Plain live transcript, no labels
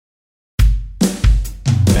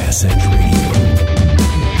Bass Edge Radio.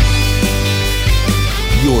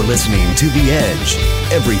 You're listening to The Edge.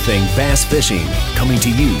 Everything bass fishing, coming to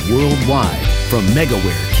you worldwide from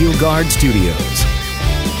MegaWare Keelguard Studios.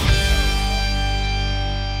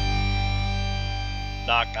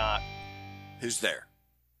 Knock, knock. Who's there?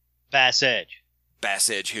 Bass Edge. Bass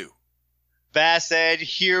Edge who? Bass Edge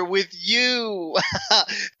here with you.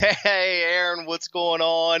 Hey, Aaron, what's going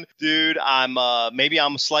on? Dude, maybe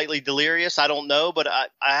I'm slightly delirious. I don't know, but I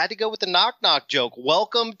had to go with the knock knock joke.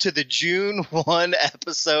 Welcome to the June 1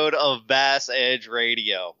 episode of Bass Edge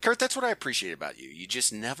Radio. Kurt, that's what I appreciate about you. You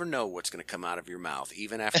just never know what's going to come out of your mouth,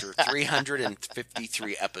 even after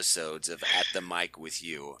 353 episodes of At the Mic with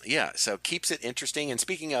you. Yeah, so keeps it interesting. And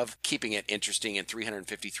speaking of keeping it interesting in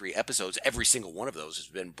 353 episodes, every single one of those has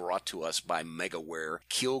been brought to us by MegaWare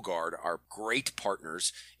Keelguard, our great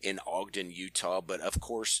partners in Ogden, Utah, but of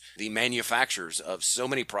course the manufacturers of so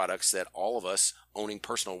many products that all of us owning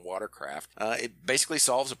personal watercraft, it basically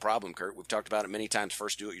solves a problem, Kurt. We've talked about it many times.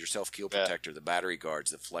 First do-it-yourself keel protector, the battery guards,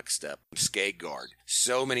 the flex step, skate guard,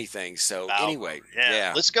 so many things. So anyway,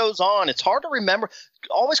 yeah. List goes on. It's hard to remember.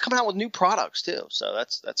 Always coming out with new products too, so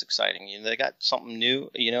that's exciting. You know, they got something new,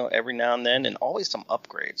 every now and then, and always some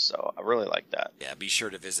upgrades. So I really like that. Yeah, be sure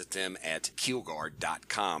to visit them at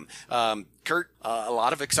keelguard.com. Kurt, a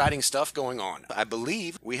lot of exciting stuff going on. I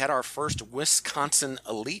believe we had our first Wisconsin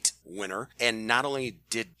Elite winner, and not only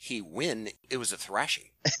did he win, it was a thrashing.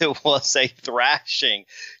 It was a thrashing.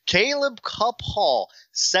 Caleb Cuphall,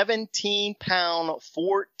 17-pound,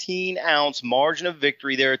 14-ounce margin of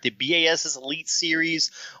victory there at the BASS Elite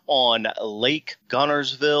Series on Lake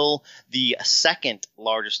Guntersville, the second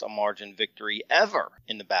largest margin victory ever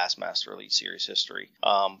in the Bassmaster Elite Series history.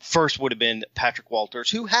 First would have been Patrick Walters,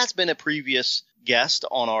 who has been a previous guest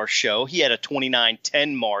on our show. He had a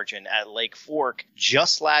 29-10 margin at Lake Fork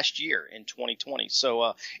just last year in 2020.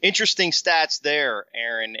 So interesting stats there,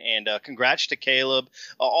 Aaron, and congrats to Caleb.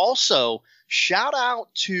 Also, shout out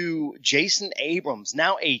to Jason Abrams,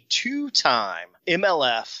 now a two-time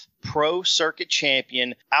MLF Pro Circuit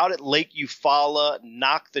champion out at Lake Eufaula,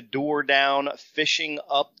 knocked the door down, fishing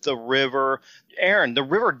up the river. Aaron, the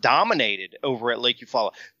river dominated over at Lake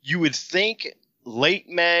Eufaula. You would think late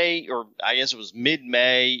May, or I guess it was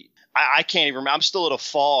mid-May. I can't even remember. I'm still at a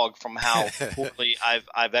fog from how poorly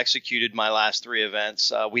I've executed my last three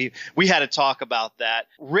events. We had to talk about that.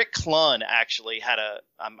 Rick Clunn actually had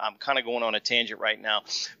I'm kind of going on a tangent right now,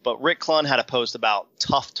 but Rick Clunn had a post about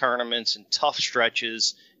tough tournaments and tough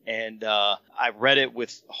stretches. And I read it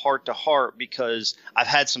with heart to heart because I've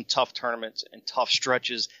had some tough tournaments and tough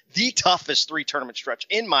stretches. The toughest 3-tournament stretch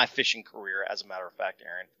in my fishing career, as a matter of fact,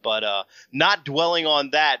 Aaron. But not dwelling on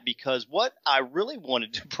that, because what I really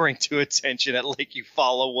wanted to bring to attention at Lake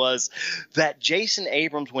Eufaula was that Jason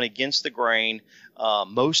Abrams went against the grain.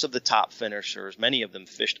 Most of the top finishers, many of them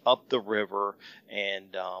fished up the river.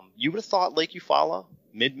 And you would have thought Lake Eufaula,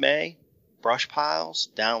 mid-May, brush piles,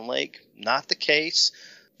 down lake. Not the case.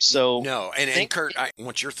 So no, and Kurt, I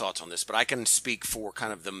want your thoughts on this, but I can speak for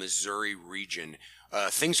kind of the Missouri region.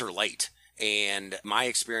 Things are late, and my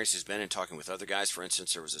experience has been in talking with other guys. For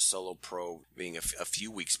instance, there was a solo pro being a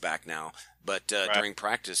few weeks back now, but during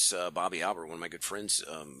practice, Bobby Albert, one of my good friends,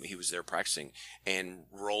 he was there practicing and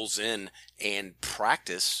rolls in and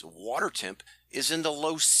practice water temp is in the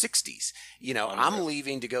low 60s. I'm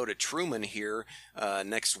leaving to go to Truman here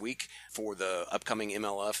next week for the upcoming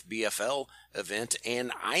MLF BFL event,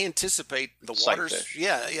 and I anticipate the waters.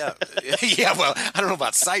 Yeah. Well, I don't know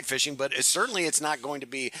about sight fishing, but certainly it's not going to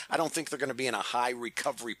be. I don't think they're going to be in a high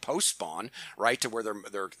recovery post spawn, right, to where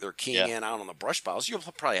they're keying in out on the brush piles. You'll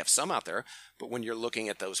probably have some out there, but when you're looking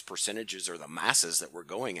at those percentages or the masses that we're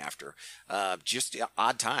going after, just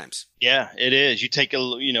odd times. Yeah, it is. You take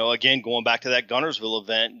again, going back to that Guntersville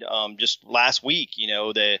event just last week,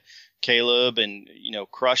 the Caleb and,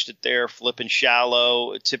 crushed it there, flipping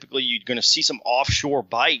shallow. Typically, you're going to see some offshore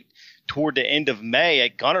bite toward the end of May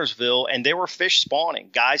at Guntersville, and there were fish spawning,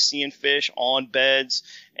 guys seeing fish on beds.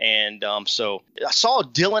 And so I saw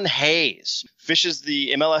Dylan Hayes, fishes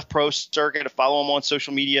the MLF Pro Circuit. Follow him on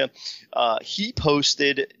social media. He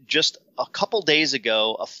posted just a couple days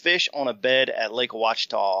ago a fish on a bed at Lake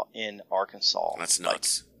Ouachita in Arkansas. That's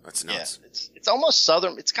nuts. That's nuts. Yeah, it's almost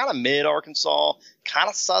southern. It's kind of mid Arkansas, kind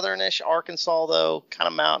of southernish Arkansas though, kind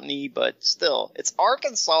of mountainy, but still, it's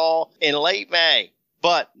Arkansas in late May.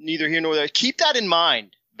 But neither here nor there. Keep that in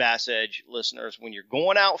mind, Bass Edge listeners, when you're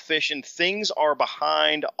going out fishing, things are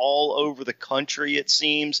behind all over the country, it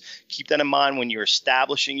seems. Keep that in mind when you're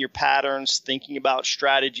establishing your patterns, thinking about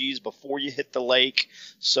strategies before you hit the lake.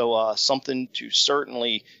 So something to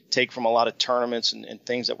certainly take from a lot of tournaments and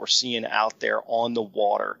things that we're seeing out there on the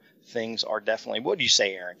water. Things are definitely, what do you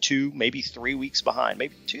say, Aaron? 2, maybe 3 weeks behind,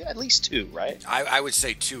 maybe 2, at least 2, right? I would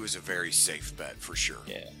say 2 is a very safe bet for sure.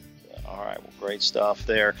 Yeah. All right, well, great stuff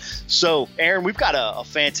there. So, Aaron, we've got a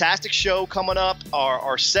fantastic show coming up.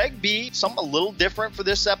 Our Seg B, something a little different for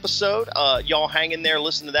this episode. Y'all hang in there,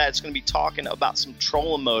 listen to that. It's going to be talking about some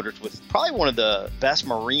trolling motors with probably one of the best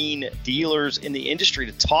marine dealers in the industry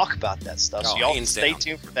to talk about that stuff. So y'all stay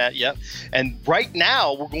tuned for that. Yep. And right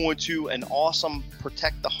now, we're going to an awesome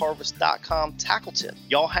ProtectTheHarvest.com tackle tip.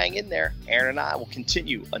 Y'all hang in there. Aaron and I will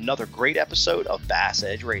continue another great episode of Bass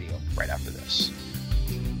Edge Radio right after this.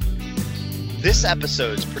 This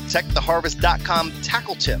episode's ProtectTheHarvest.com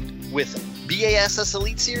tackle tip with BASS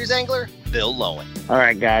Elite Series angler Bill Lowen. All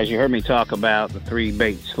right, guys, you heard me talk about the 3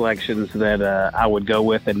 bait selections that I would go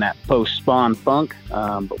with in that post-spawn funk,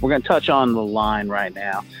 but we're going to touch on the line right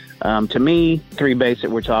now. To me, 3 baits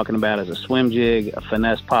that we're talking about is a swim jig, a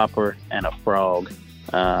finesse popper, and a frog.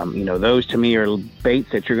 Those to me are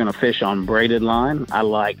baits that you're going to fish on braided line. I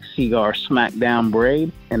like Seaguar Smackdown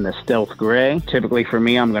braid in the Stealth Gray. Typically for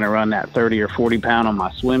me, I'm going to run that 30 or 40 pound on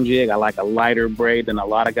my swim jig. I like a lighter braid than a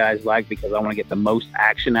lot of guys like because I want to get the most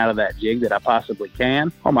action out of that jig that I possibly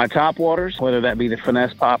can. On my top waters, whether that be the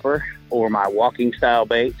finesse popper or my walking style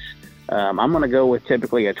baits, I'm going to go with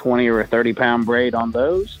typically a 20 or a 30 pound braid on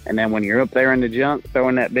those. And then when you're up there in the junk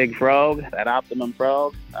throwing that big frog, that Optimum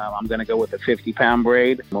frog, I'm going to go with a 50 pound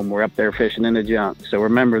braid when we're up there fishing in the junk. So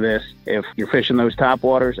remember this, if you're fishing those top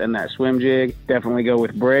waters and that swim jig, definitely go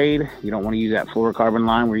with braid. You don't want to use that fluorocarbon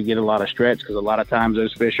line where you get a lot of stretch because a lot of times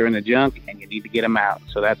those fish are in the junk and you need to get them out.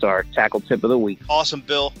 So that's our tackle tip of the week. Awesome,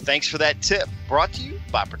 Bill. Thanks for that tip. Brought to you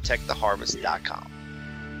by ProtectTheHarvest.com.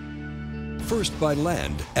 First by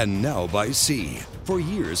land and now by sea. For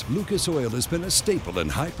years, Lucas Oil has been a staple in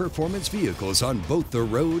high-performance vehicles on both the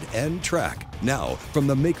road and track. Now, from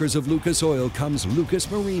the makers of Lucas Oil comes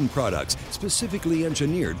Lucas Marine products, specifically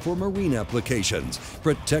engineered for marine applications.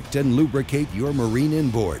 Protect and lubricate your marine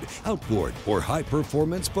inboard, outboard, or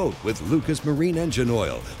high-performance boat with Lucas Marine Engine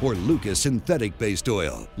Oil or Lucas Synthetic-Based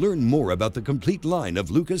Oil. Learn more about the complete line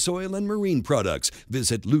of Lucas Oil and marine products.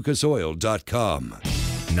 Visit lucasoil.com.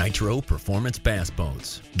 Nitro Performance Bass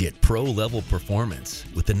Boats. Get pro-level performance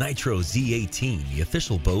with the Nitro Z18, the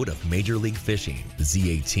official boat of Major League Fishing. The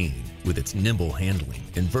Z18, with its nimble handling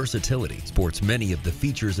and versatility, sports many of the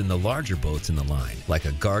features in the larger boats in the line, like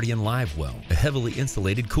a Guardian Live Well, a heavily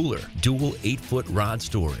insulated cooler, dual 8-foot rod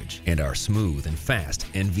storage, and our smooth and fast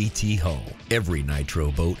NVT hull. Every Nitro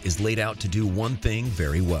boat is laid out to do one thing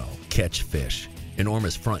very well: catch fish.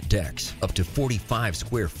 Enormous front decks, up to 45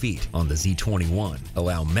 square feet on the Z21,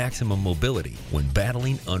 allow maximum mobility when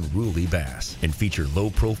battling unruly bass, and feature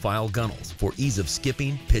low-profile gunnels for ease of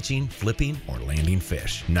skipping, pitching, flipping, or landing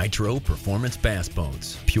fish. Nitro Performance Bass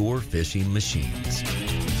Boats, pure fishing machines.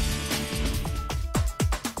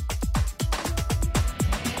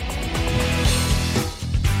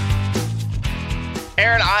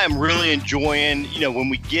 Aaron, I am really enjoying, when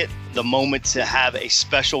we get the moment to have a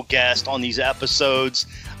special guest on these episodes.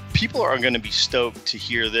 People are going to be stoked to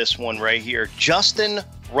hear this one right here. Justin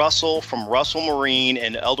Russell from Russell Marine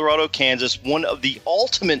in El Dorado, Kansas, one of the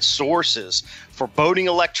ultimate sources for boating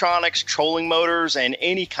electronics, trolling motors, and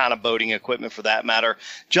any kind of boating equipment for that matter.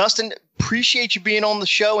 Justin, appreciate you being on the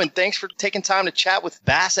show, and thanks for taking time to chat with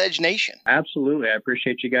Bass Edge Nation. Absolutely. I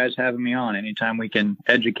appreciate you guys having me on. Anytime we can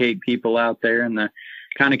educate people out there in the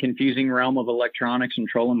kind of confusing realm of electronics and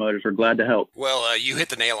trolling motors, we're glad to help. Well, you hit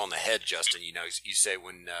the nail on the head, Justin. You say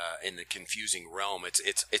when in the confusing realm,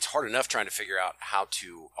 it's hard enough trying to figure out how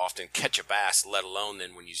to often catch a bass, let alone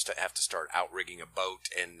then when you have to start outrigging a boat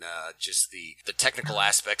and just the technical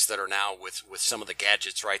aspects that are now with some of the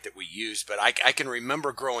gadgets, right, that we use. But I can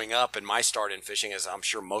remember growing up and my start in fishing, as I'm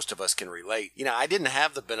sure most of us can relate. I didn't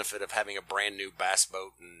have the benefit of having a brand new bass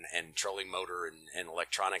boat and trolling motor and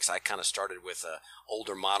electronics. I kind of started with a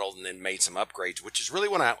older model and then made some upgrades, which is really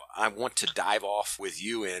what I want to dive off with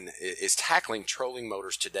you in, is tackling trolling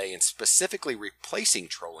motors today and specifically replacing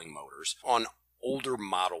trolling motors on older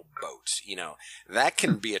model boats, that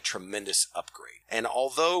can be a tremendous upgrade. And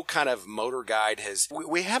although kind of Motor Guide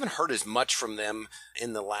we haven't heard as much from them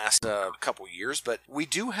in the last couple years, but we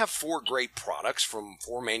do have 4 great products from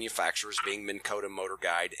 4 manufacturers, being Minn Kota, Motor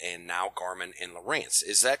Guide, and now Garmin and Lowrance.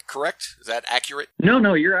 Is that correct? Is that accurate?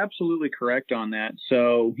 No, you're absolutely correct on that.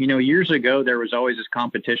 So, years ago, there was always this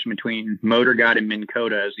competition between Motor Guide and Minn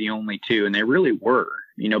Kota as the only 2, and they really were.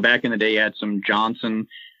 Back in the day, you had some Johnson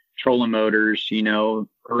trolling motors,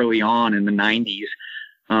 early on in the 90s.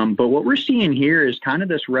 But what we're seeing here is kind of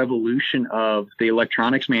this revolution of the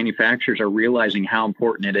electronics manufacturers are realizing how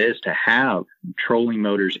important it is to have trolling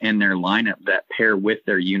motors in their lineup that pair with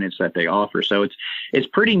their units that they offer. So it's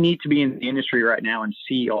pretty neat to be in the industry right now and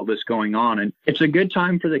see all this going on. And it's a good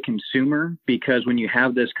time for the consumer, because when you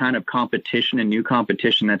have this kind of competition and new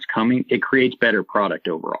competition that's coming, it creates better product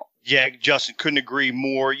overall. Yeah, Justin, couldn't agree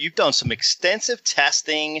more. You've done some extensive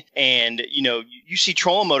testing, and, you see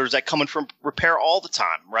trolling motors that come in from repair all the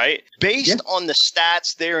time, right? Based on the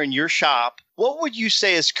stats there in your shop, what would you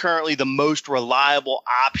say is currently the most reliable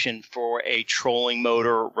option for a trolling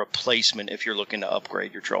motor replacement if you're looking to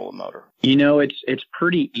upgrade your trolling motor? It's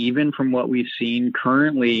pretty even from what we've seen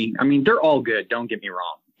currently. I mean, they're all good, don't get me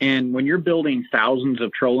wrong. And when you're building thousands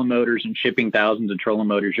of trolling motors and shipping thousands of trolling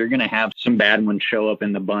motors, you're going to have some bad ones show up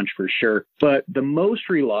in the bunch for sure. But the most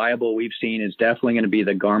reliable we've seen is definitely going to be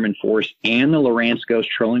the Garmin Force and the Lowrance Ghost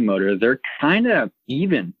trolling motor. They're kind of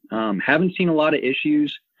even. Haven't seen a lot of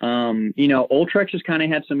issues. Ultrex has kind of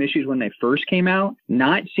had some issues when they first came out,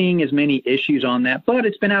 not seeing as many issues on that, but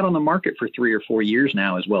it's been out on the market for 3 or 4 years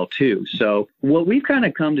now as well, too. So what we've kind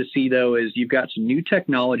of come to see, though, is you've got some new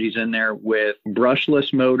technologies in there with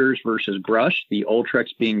brushless motors versus brushed, the Ultrex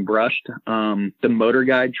being brushed, the Motor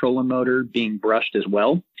Guide trolling motor being brushed as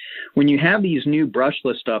well. When you have these new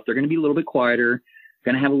brushless stuff, they're going to be a little bit quieter,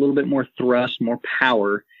 going to have a little bit more thrust, more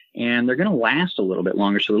power, and they're going to last a little bit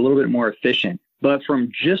longer, so they're a little bit more efficient. But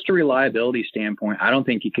from just a reliability standpoint, I don't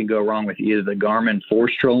think you can go wrong with either the Garmin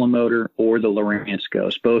Force trolling motor or the Lowrance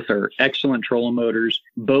Ghost. Both are excellent trolling motors.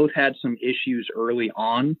 Both had some issues early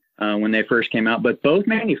on when they first came out, but both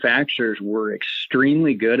manufacturers were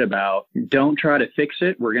extremely good about, don't try to fix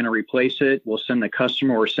it. We're going to replace it. We'll send the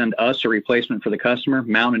customer or send us a replacement for the customer,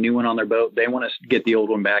 mount a new one on their boat. They want to get the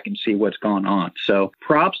old one back and see what's gone on. So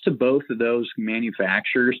props to both of those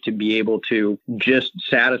manufacturers to be able to just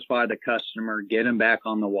satisfy the customer, get them back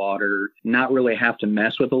on the water, not really have to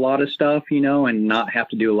mess with a lot of stuff, and not have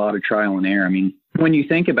to do a lot of trial and error. I mean, when you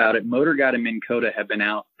think about it, Motor Guide and Minn Kota have been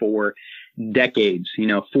out for decades,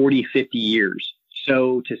 40, 50 years.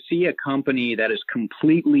 So to see a company that is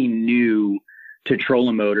completely new to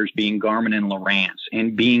trolling motors, being Garmin and Lowrance,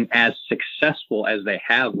 and being as successful as they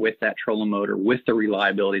have with that trolling motor, with the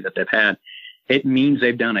reliability that they've had, it means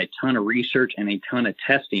they've done a ton of research and a ton of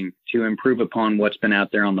testing to improve upon what's been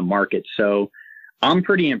out there on the market. So I'm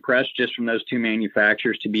pretty impressed just from those two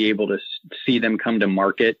manufacturers to be able to see them come to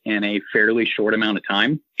market in a fairly short amount of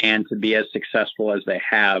time and to be as successful as they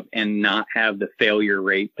have and not have the failure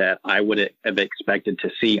rate that I would have expected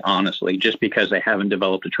to see, honestly, just because they haven't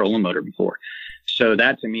developed a trolling motor before. So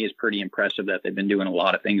that to me is pretty impressive that they've been doing a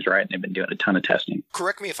lot of things right and they've been doing a ton of testing.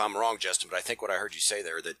 Correct me if I'm wrong, Justin, but I think what I heard you say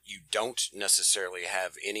there, that you don't necessarily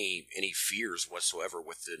have any fears whatsoever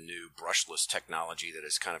with the new brushless technology that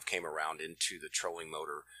has kind of came around into the trolling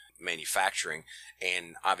motor manufacturing.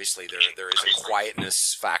 And obviously there is a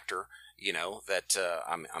quietness factor, that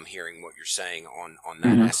I'm hearing what you're saying on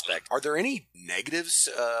that aspect. Are there any negatives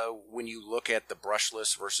when you look at the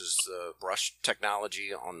brushless versus the brush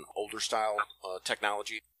technology on older style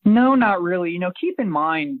technology? No, not really. Keep in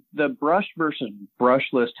mind the brush versus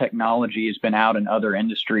brushless technology has been out in other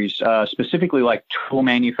industries, specifically like tool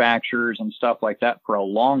manufacturers and stuff like that for a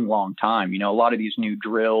long, long time. A lot of these new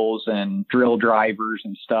drills and drill drivers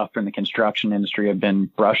and stuff in the construction industry have been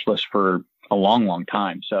brushless for a long, long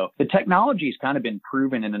time. So the technology's kind of been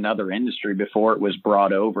proven in another industry before it was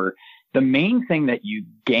brought over. The main thing that you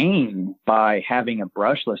gain by having a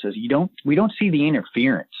brushless is we don't see the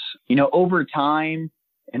interference. Over time,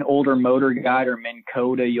 an older Motor Guide or Minn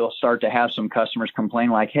Kota, you'll start to have some customers complain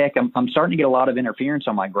like, heck, I'm starting to get a lot of interference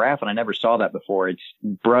on my graph, and I never saw that before. It's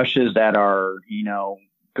brushes that are,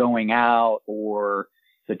 going out, or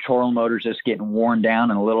the trolling motor's just getting worn down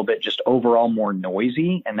and a little bit just overall more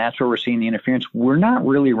noisy, and that's where we're seeing the interference. We're not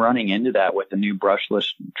really running into that with the new brushless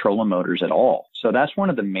trolling motors at all. So that's one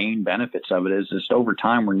of the main benefits of it is just over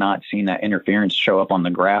time, we're not seeing that interference show up on the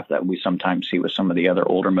graph that we sometimes see with some of the other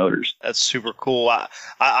older motors. That's super cool.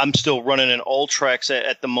 I'm still running an Ultrex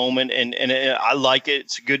at the moment, and I like it.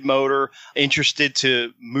 It's a good motor. Interested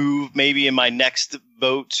to move maybe in my next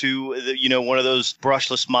boat to one of those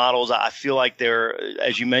brushless models. I feel like there,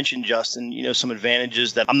 as you mentioned, Justin, some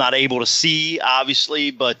advantages that I'm not able to see, obviously,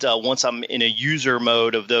 but once I'm in a user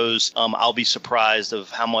mode of those, I'll be surprised of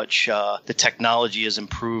how much the technology has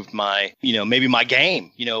improved my, maybe my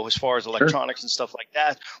game, as far as electronics and stuff like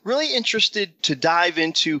that. Really interested to dive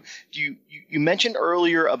into, you mentioned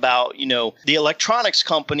earlier about, the electronics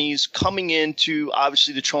companies coming into,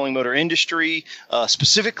 obviously, the trolling motor industry,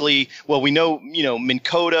 specifically, well, we know, Minn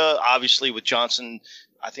Kota, obviously with Johnson,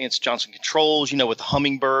 I think it's Johnson Controls, with the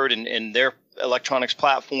Humminbird and their electronics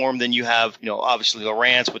platform. Then you have, obviously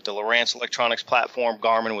Lowrance with the Lowrance electronics platform,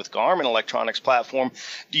 Garmin with Garmin electronics platform.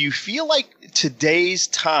 Do you feel like today's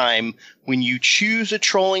time, when you choose a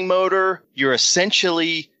trolling motor, you're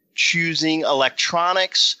essentially choosing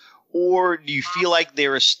electronics? Or do you feel like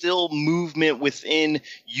there is still movement within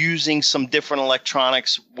using some different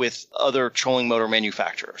electronics with other trolling motor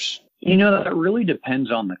manufacturers? That really depends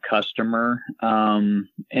on the customer,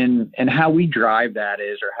 and how we drive that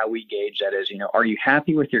is, or how we gauge that is, are you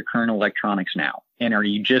happy with your current electronics now? And are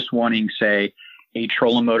you just wanting, say, a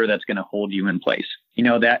trolling motor that's going to hold you in place?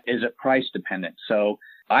 That is a price dependent. So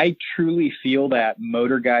I truly feel that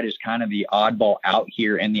Motor Guide is kind of the oddball out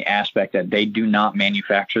here in the aspect that they do not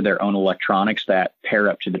manufacture their own electronics that pair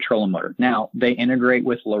up to the trolling motor. Now, they integrate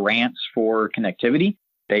with Lowrance for connectivity.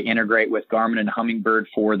 They integrate with Garmin and Humminbird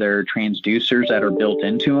for their transducers that are built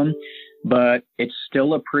into them, but it's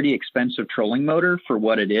still a pretty expensive trolling motor for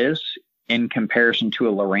what it is in comparison to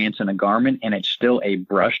a Lowrance and a Garmin, and it's still a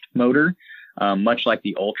brushed motor, much like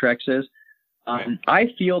the Ultrex is.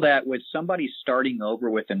 I feel that with somebody starting over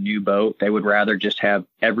with a new boat, they would rather just have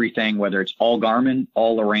everything, whether it's all Garmin,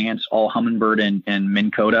 all Lowrance, all Humminbird, and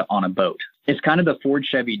Minn Kota on a boat. It's kind of the Ford,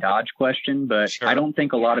 Chevy, Dodge question, but sure. I don't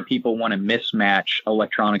think a lot of people want to mismatch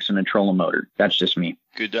electronics and a trolling motor. That's just me.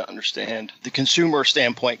 Good to understand the consumer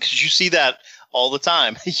standpoint, because you see that all the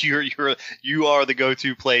time. You are the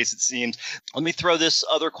go-to place, it seems. Let me throw this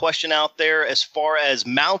other question out there as far as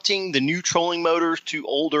mounting the new trolling motors to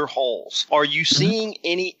older hulls. Are you seeing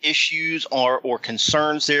any issues or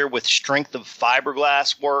concerns there with strength of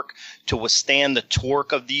fiberglass work to withstand the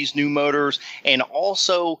torque of these new motors? And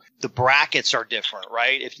also, the brackets are different,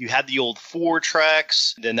 right? If you had the old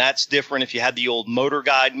Fortrex, then that's different. If you had the old Motor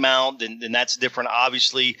Guide mount, then that's different.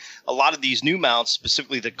 Obviously, a lot of these new mounts,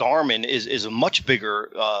 specifically the Garmin, is a much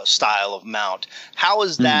bigger style of mount. How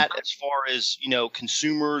is that as far as,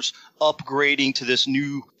 consumers upgrading to this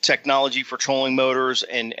new technology for trolling motors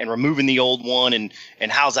and removing the old one,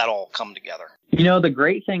 and how's that all come together? The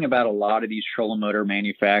great thing about a lot of these trolling motor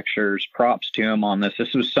manufacturers, props to them on this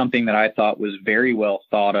was something that I thought was very well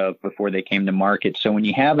thought of before they came to market. So when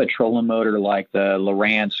you have a trolling motor like the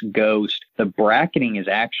Lowrance Ghost, the bracketing is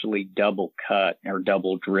actually double cut, or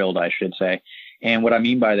double drilled, I should say. And what I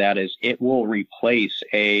mean by that is it will replace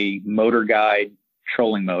a Motor Guide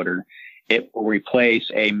trolling motor. It will replace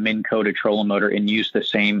a Minn Kota trolling motor and use the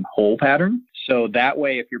same hole pattern. So that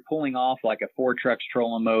way, if you're pulling off like a Fortrex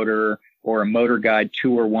trolling motor or a Motor Guide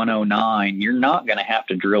Tour 109, you're not going to have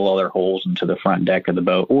to drill other holes into the front deck of the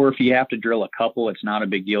boat. Or if you have to drill a couple, it's not a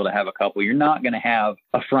big deal to have a couple. You're not going to have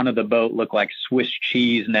a front of the boat look like Swiss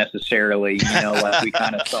cheese necessarily, like we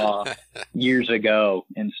kind of saw years ago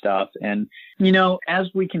and stuff. And,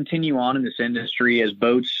 as we continue on in this industry, as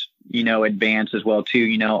boats, advance as well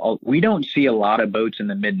too, we don't see a lot of boats in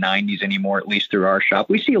the mid 90s anymore, at least through our shop.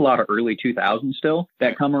 We see a lot of early 2000s still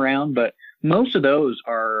that come around, but most of those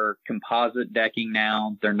are composite decking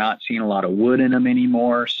now. They're not seeing a lot of wood in them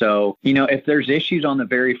anymore. So, if there's issues on the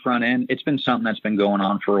very front end, it's been something that's been going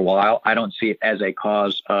on for a while. I don't see it as a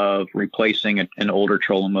cause of replacing an older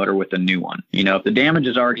trolling motor with a new one. If the damage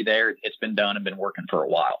is already there, it's been done and been working for a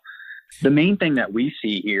while. The main thing that we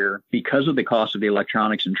see here, because of the cost of the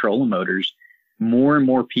electronics and trolling motors, more and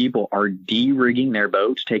more people are de-rigging their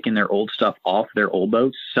boats, taking their old stuff off their old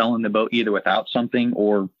boats, selling the boat either without something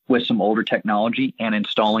or with some older technology and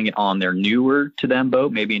installing it on their newer to them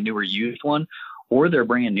boat, maybe a newer used one, or their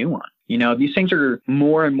brand new one. These things are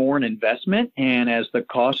more and more an investment. And as the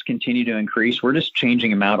costs continue to increase, we're just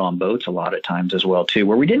changing them out on boats a lot of times as well, too,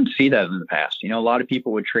 where we didn't see that in the past. A lot of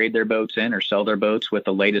people would trade their boats in or sell their boats with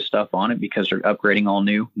the latest stuff on it because they're upgrading all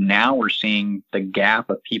new. Now we're seeing the gap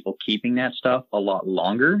of people keeping that stuff a lot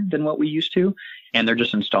longer than what we used to, and they're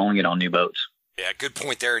just installing it on new boats. Yeah, good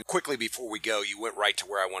point there. And quickly before we go, you went right to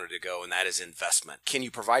where I wanted to go, and that is investment. Can you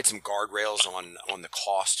provide some guardrails on the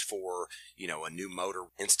cost for, a new motor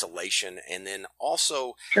installation? And then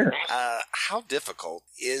also, Sure. How difficult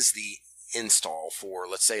is the install for,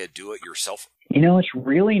 let's say, a do-it-yourself? It's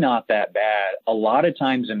really not that bad. A lot of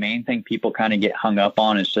times the main thing people kind of get hung up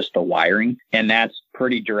on is just the wiring, and that's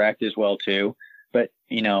pretty direct as well too. But,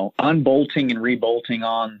 unbolting and rebolting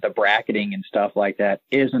on the bracketing and stuff like that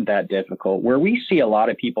isn't that difficult. Where we see a lot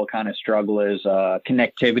of people kind of struggle is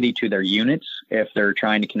connectivity to their units, if they're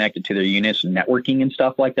trying to connect it to their units and networking and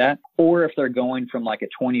stuff like that. Or if they're going from like a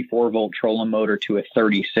 24-volt trolling motor to a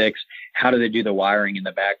 36, how do they do the wiring in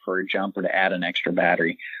the back for a jumper to add an extra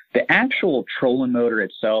battery? The actual trolling motor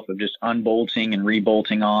itself of just unbolting and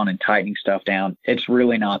rebolting on and tightening stuff down, it's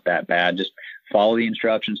really not that bad. Just follow the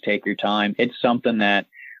instructions, take your time. It's something that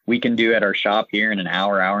we can do at our shop here in an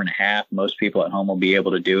hour, hour and a half. Most people at home will be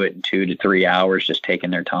able to do it in 2 to 3 hours, just taking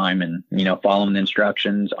their time and, following the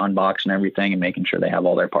instructions, unboxing everything and making sure they have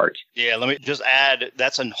all their parts. Yeah, let me just add,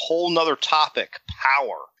 that's a whole nother topic,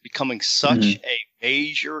 power, becoming such a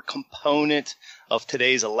major component of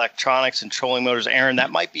today's electronics and trolling motors. Aaron, that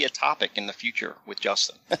might be a topic in the future with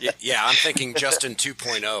Justin. Yeah, I'm thinking Justin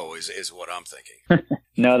 2.0 is what I'm thinking.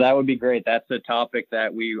 No, that would be great. That's a topic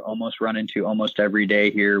that we almost run into almost every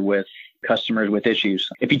day here with customers with issues.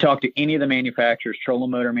 If you talk to any of the manufacturers,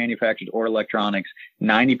 trolling motor manufacturers or electronics,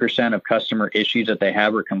 90% of customer issues that they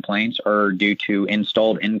have or complaints are due to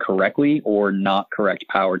installed incorrectly or not correct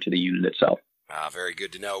power to the unit itself. Very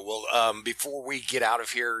good to know. Well, before we get out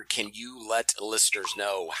of here, can you let listeners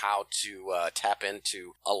know how to tap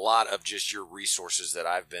into a lot of just your resources that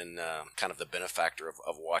I've been kind of the benefactor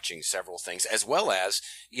of watching several things, as well as,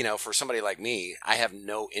 for somebody like me, I have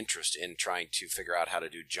no interest in trying to figure out how to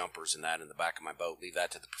do jumpers and that in the back of my boat. Leave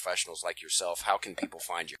that to the professionals like yourself. How can people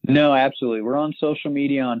find you? No, absolutely. We're on social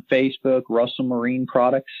media on Facebook, Russell Marine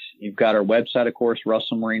Products. You've got our website, of course,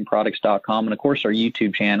 russellmarineproducts.com. And, of course, our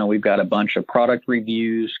YouTube channel. We've got a bunch of product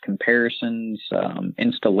reviews, comparisons,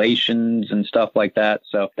 installations, and stuff like that.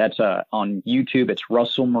 So that's on YouTube. It's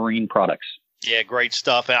Russell Marine Products. Yeah, great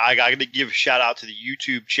stuff. And I got to give a shout out to the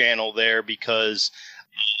YouTube channel there because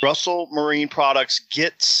Russell Marine Products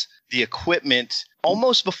gets the equipment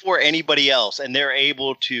almost before anybody else, and they're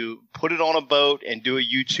able to put it on a boat and do a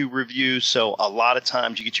YouTube review. So a lot of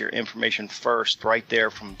times you get your information first right there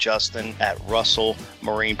from Justin at Russell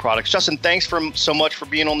Marine Products. Justin, thanks so much for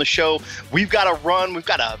being on the show. We've got to run. We've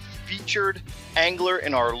got a featured angler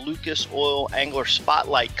in our Lucas Oil Angler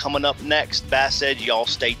Spotlight coming up next. Bass Edge, y'all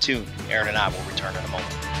stay tuned. Aaron and I will return in a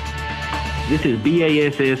moment. This is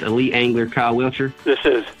BASS Elite Angler Kyle Wilcher. This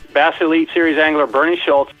is Bass Elite Series Angler Bernie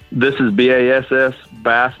Schultz. This is BASS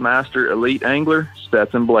Bassmaster Elite Angler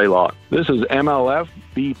Stetson Blaylock. This is MLF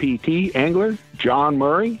BPT Angler John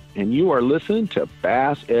Murray, and you are listening to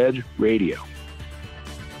Bass Edge Radio.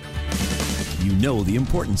 You know the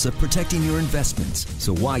importance of protecting your investments,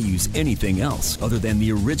 so why use anything else other than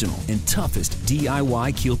the original and toughest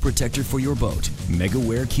DIY keel protector for your boat?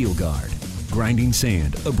 MegaWare Keel Guard. Grinding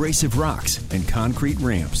sand, abrasive rocks, and concrete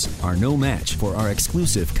ramps are no match for our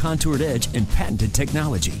exclusive contoured edge and patented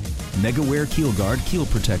technology. MegaWare Keel Guard keel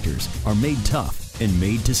protectors are made tough and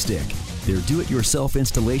made to stick. Their do-it-yourself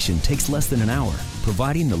installation takes less than an hour,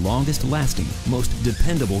 providing the longest-lasting, most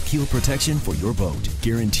dependable keel protection for your boat,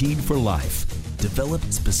 guaranteed for life.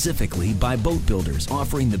 Developed specifically by boat builders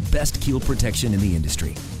offering the best keel protection in the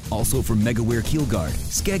industry. Also from MegaWare Keel Guard,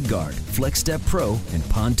 Skeg Guard, Flex Step Pro, and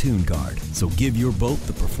Pontoon Guard. So give your boat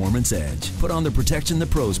the performance edge. Put on the protection the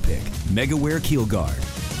pros pick. MegaWare Keel Guard.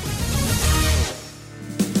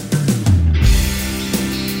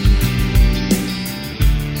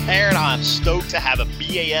 Aaron, I'm stoked to have a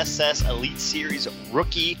BASS Elite Series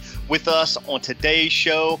rookie with us on today's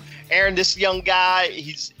show. Aaron, this young guy,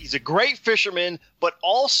 he's a great fisherman, but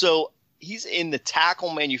also he's in the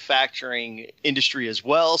tackle manufacturing industry as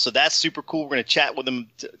well, so that's super cool. We're going to chat with him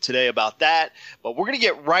today about that, but we're going to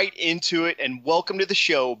get right into it, and welcome to the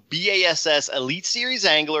show, BASS Elite Series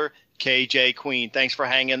Angler, KJ Queen. Thanks for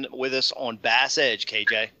hanging with us on Bass Edge,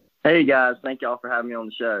 KJ. Hey, guys. Thank y'all for having me on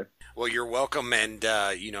the show. Well, you're welcome, and,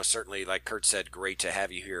 certainly, like Kurt said, great to have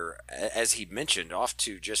you here. As he mentioned, off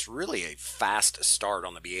to just really a fast start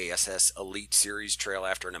on the BASS Elite Series trail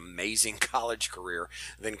after an amazing college career,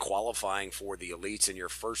 then qualifying for the Elites in your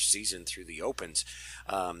first season through the Opens.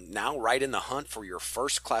 Now right in the hunt for your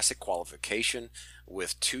first Classic qualification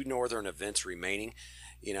with 2 Northern events remaining.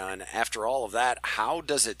 And after all of that, how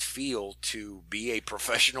does it feel to be a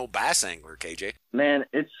professional bass angler, KJ? Man,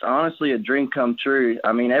 it's honestly a dream come true.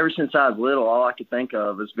 I mean, ever since I was little, all I could think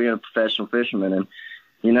of was being a professional fisherman. And,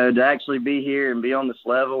 you know, to actually be here and be on this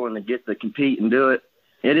level and to get to compete and do it,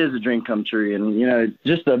 it is a dream come true. And, you know,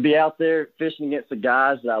 just to be out there fishing against the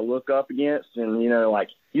guys that I look up against and, you know, like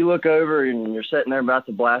you look over and you're sitting there about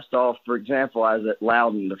to blast off. For example, I was at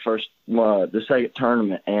Loudon the second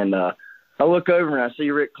tournament, and I look over and I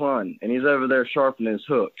see Rick Clunn, and he's over there sharpening his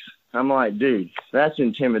hooks. I'm like, dude, that's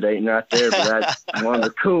intimidating right there, but that's one of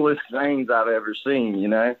the coolest things I've ever seen, you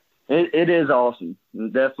know. It is awesome.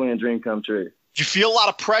 Definitely a dream come true. Did you feel a lot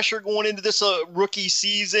of pressure going into this rookie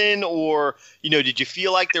season, or, you know, did you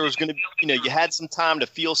feel like there was going to, you know, you had some time to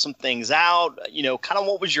feel some things out? You know, kind of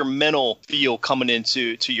what was your mental feel coming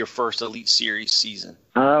into your first Elite Series season?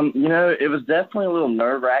 You know, it was definitely a little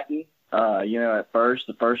nerve-wracking, you know, at first,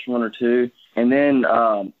 the first one or two. And then,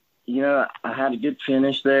 you know, I had a good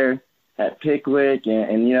finish there at Pickwick,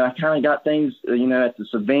 and you know, I kind of got things, you know, at the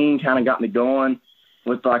Sabine kind of got me going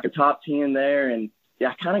with like a top 10 there, and yeah,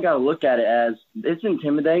 I kind of got to look at it as it's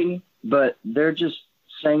intimidating, but they're just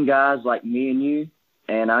same guys like me and you,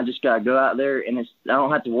 and I just got to go out there, and I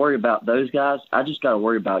don't have to worry about those guys. I just got to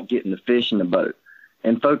worry about getting the fish in the boat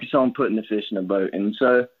and focus on putting the fish in the boat. And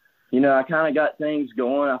so, you know, I kind of got things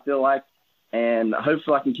going, I feel like, and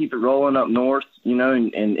hopefully I can keep it rolling up north, you know,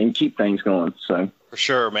 and keep things going. So. For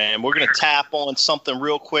sure, man. We're going to tap on something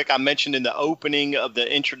real quick. I mentioned in the opening of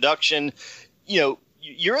the introduction, you know,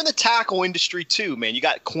 you're in the tackle industry too, man. You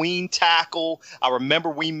got Queen Tackle. I remember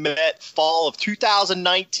we met fall of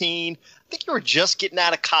 2019. I think you were just getting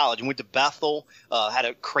out of college and went to Bethel, had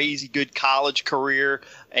a crazy good college career.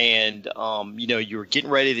 And, you know, you were getting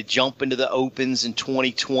ready to jump into the Opens in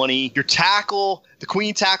 2020. Your tackle, the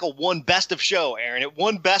Queen Tackle, won Best of Show, Aaron. It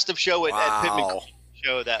won Best of Show at Pittman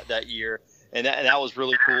Show that year. And that was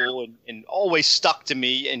really cool and always stuck to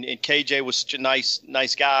me. And KJ was such a nice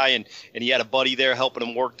guy, and he had a buddy there helping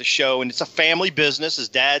him work the show. And it's a family business. His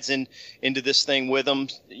dad's into this thing with him,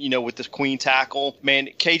 you know, with this Queen Tackle. Man,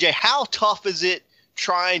 KJ, how tough is it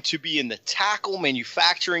trying to be in the tackle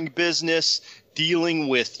manufacturing business, dealing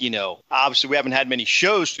with, you know, obviously we haven't had many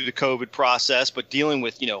shows through the COVID process, but dealing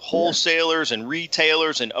with, you know, wholesalers and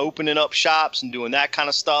retailers and opening up shops and doing that kind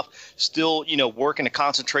of stuff, still, you know, working to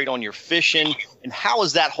concentrate on your fishing. And how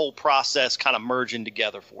is that whole process kind of merging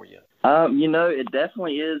together for you? You know, it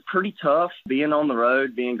definitely is pretty tough being on the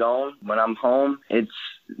road, being gone. When I'm home, it's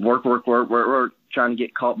work, trying to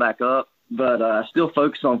get caught back up. But I still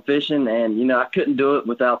focus on fishing, and, you know, I couldn't do it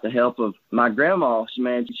without the help of my grandma.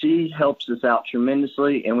 Man, she helps us out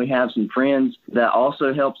tremendously, and we have some friends that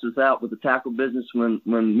also helps us out with the tackle business when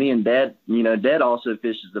me and Dad, you know, Dad also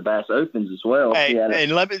fishes the Bass Opens as well. Hey,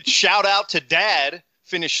 and let me shout out to Dad.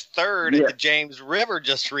 Finished third at the James River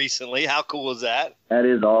just recently. How cool is that? That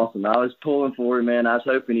is awesome. I was pulling for him, man. I was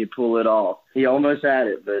hoping he'd pull it off. He almost had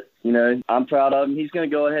it, but, you know, I'm proud of him. He's going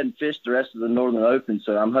to go ahead and fish the rest of the Northern Open,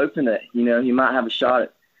 so I'm hoping that, you know, he might have a shot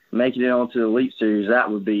at making it onto the Elite Series.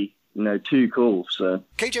 That would be, you know, too cool. So,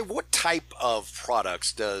 KJ, what type of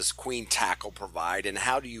products does Queen Tackle provide, and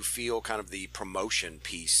how do you feel kind of the promotion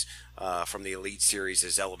piece from the Elite Series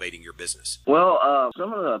is elevating your business? Well,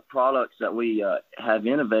 some of the products that we have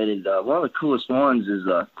innovated, one of the coolest ones is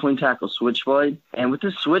Queen Tackle Switchblade. And with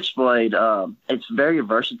this Switchblade, it's very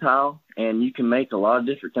versatile, and you can make a lot of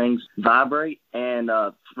different things vibrate. And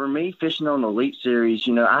for me, fishing on the Elite Series,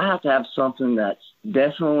 you know, I have to have something that's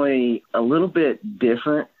definitely a little bit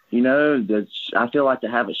different. You know, I feel like to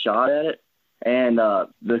have a shot at it. And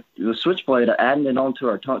the Switchblade, adding it onto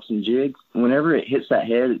our tungsten jig, whenever it hits that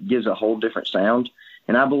head, it gives a whole different sound.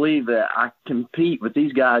 And I believe that I compete with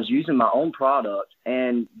these guys using my own product,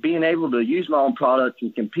 and being able to use my own product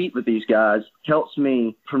and compete with these guys helps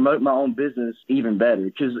me promote my own business even better,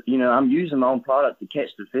 because, you know, I'm using my own product to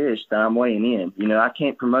catch the fish that I'm weighing in. You know, I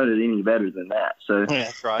can't promote it any better than that. So, yeah,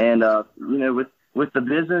 that's right. And, you know, with the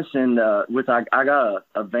business and I got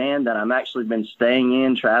a van that I'm actually been staying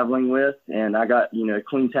in, traveling with, and I got, you know,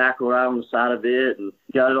 Queen Tackle right on the side of it and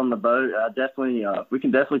got it on the boat. We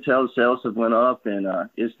can definitely tell the sales have went up, and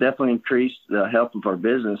it's definitely increased the health of our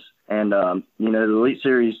business. And, you know, the Elite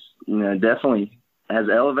Series, you know, definitely has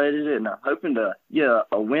elevated it, and I'm hoping to get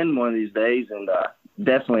a win one of these days and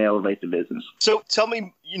definitely elevate the business. So tell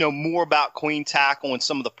me, you know, more about Queen Tackle and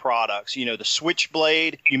some of the products. You know, the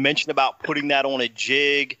Switchblade, you mentioned about putting that on a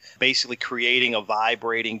jig, basically creating a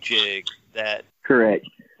vibrating jig. That correct.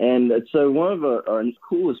 And so one of our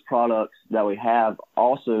coolest products that we have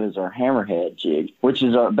also is our hammerhead jig, which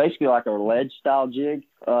is basically like our ledge-style jig.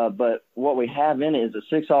 But what we have in it is a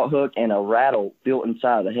 6/0 hook and a rattle built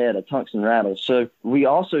inside of the head, a tungsten rattle. So we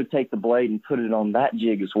also take the blade and put it on that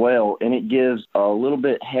jig as well, and it gives a little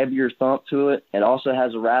bit heavier thump to it. It also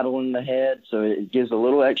has a rattle in the head, so it gives a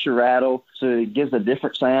little extra rattle. So it gives a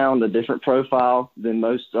different sound, a different profile than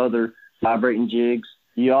most other vibrating jigs.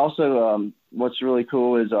 You also, what's really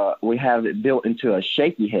cool is we have it built into a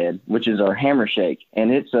shaky head, which is our hammer shake,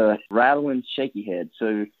 and it's a rattling shaky head.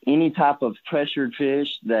 So any type of pressured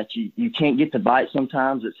fish that you can't get to bite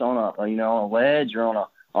sometimes, it's on a ledge or on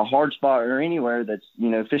a hard spot or anywhere that's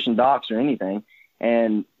fishing docks or anything,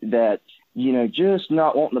 and that just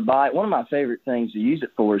not wanting to bite. One of my favorite things to use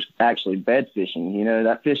it for is actually bed fishing.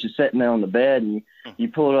 That fish is sitting there on the bed, and you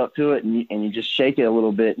pull it up to it, and you just shake it a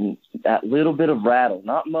little bit, and that little bit of rattle,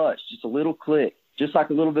 not much, just a little click, just like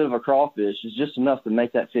a little bit of a crawfish, is just enough to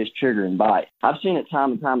make that fish trigger and bite. I've seen it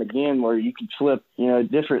time and time again where you could flip,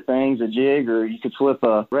 different things, a jig, or you could flip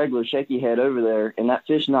a regular shaky head over there, and that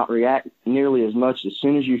fish not react nearly as much. As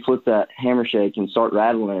soon as you flip that hammer shake and start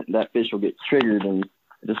rattling it, that fish will get triggered and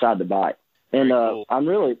decide to bite. And cool. I'm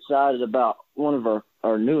really excited about one of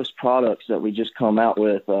our newest products that we just come out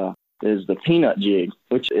with is the peanut jig,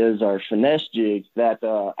 which is our finesse jig that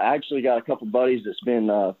I actually got a couple buddies that's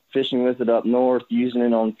been fishing with it up north, using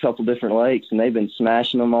it on a couple different lakes, and they've been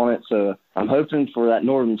smashing them on it. So I'm hoping for that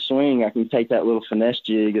northern swing, I can take that little finesse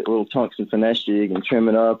jig, that little tungsten finesse jig, and trim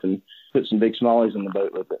it up and put some big smallies in the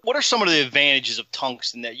boat with it. What are some of the advantages of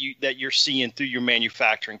tungsten that you're seeing through your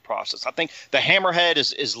manufacturing process? I think the hammerhead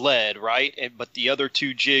is lead, right? But the other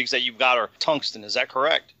two jigs that you've got are tungsten. Is that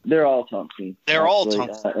correct? They're all tungsten. They're all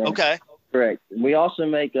tungsten. Okay. Correct. We also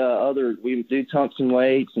make we do tungsten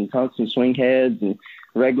weights and tungsten swing heads and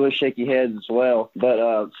regular shaky heads as well.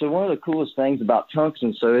 But so one of the coolest things about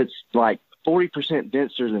tungsten, so it's like 40%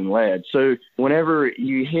 denser than lead. So whenever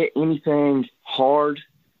you hit anything hard,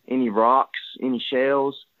 any rocks, any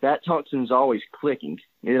shells, that tungsten's always clicking.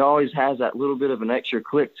 It always has that little bit of an extra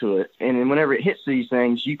click to it. And then whenever it hits these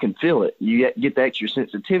things, you can feel it. You get the extra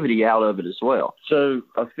sensitivity out of it as well. So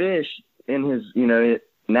a fish in his,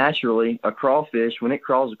 naturally, a crawfish, when it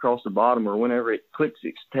crawls across the bottom or whenever it clicks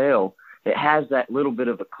its tail, it has that little bit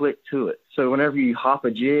of a click to it. So whenever you hop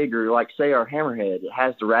a jig or like say our hammerhead, it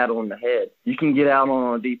has the rattle in the head. You can get out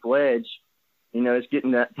on a deep ledge. It's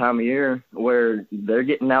getting that time of year where they're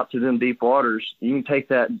getting out to them deep waters. You can take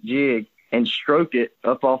that jig and stroke it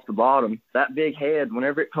up off the bottom. That big head,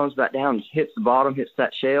 whenever it comes back down, hits the bottom, hits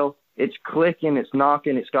that shell, it's clicking, it's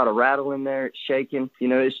knocking, it's got a rattle in there, it's shaking.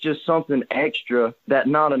 It's just something extra that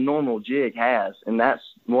not a normal jig has, and that's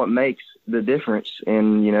what makes the difference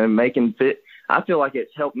in, making fit. I feel like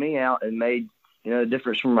it's helped me out and made a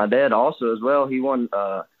difference for my dad also as well. He won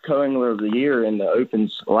Co-Angler of the Year in the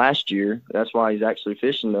Opens last year. That's why he's actually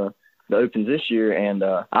fishing the Opens this year. And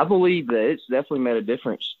I believe that it's definitely made a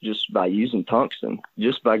difference just by using tungsten,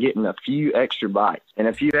 just by getting a few extra bites. And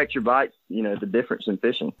a few extra bites, the difference in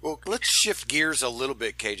fishing. Well, let's shift gears a little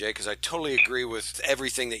bit, KJ, because I totally agree with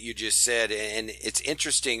everything that you just said. And it's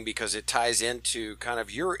interesting because it ties into kind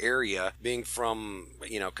of your area being from,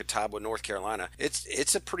 Catawba, North Carolina.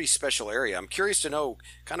 It's a pretty special area. I'm curious to know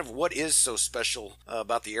kind of what is so special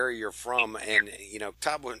about the area you're from. And,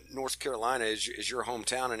 Catawba, North Carolina is your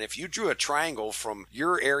hometown. And if you drew a triangle from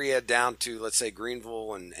your area down to, let's say,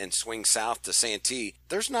 Greenville and swing south to Santee,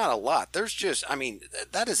 there's not a lot. There's just,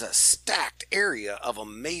 that is a stacked area of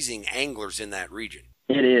amazing anglers in that region.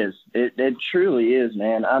 It is. It truly is,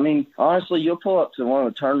 man. Honestly, you'll pull up to one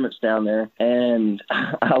of the tournaments down there, and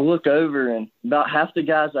I look over, and about half the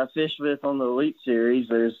guys I fish with on the Elite Series,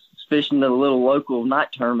 there's fishing the little local night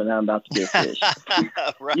tournament I'm about to go fish.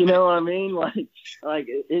 Right. You know what I mean? Like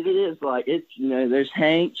it is like it's, there's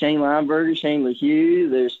Hank, Shane Lineberger, Shane LeHue.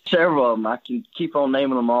 There's several of them. I can keep on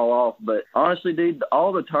naming them all off. But honestly, dude,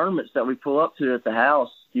 all the tournaments that we pull up to at the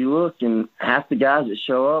house, you look and half the guys that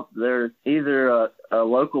show up, they're either a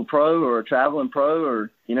local pro or a traveling pro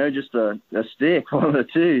or, just a stick, one of the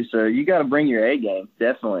two. So you got to bring your A game,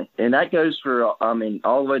 definitely. And that goes for, all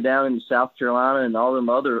the way down into South Carolina and all them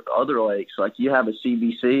other lakes. Like you have a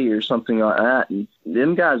CBC or something like that. And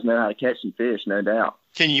them guys know how to catch some fish, no doubt.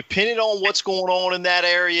 Can you pin it on what's going on in that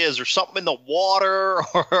area? Is there something in the water,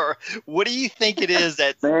 or what do you think it is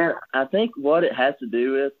that? Man, I think what it has to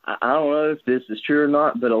do with, I don't know if this is true or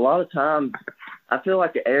not, but a lot of times I feel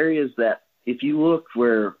like the areas that, if you look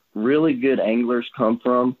where really good anglers come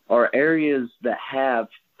from, are areas that have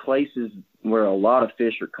places where a lot of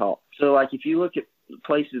fish are caught. So like if you look at,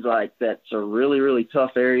 places like that's are really, really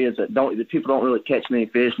tough areas that people don't really catch many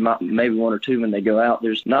fish, maybe one or two when they go out.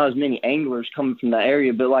 There's not as many anglers coming from that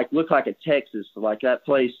area, but look like at Texas, like that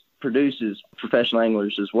place produces professional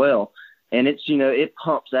anglers as well. And it's, it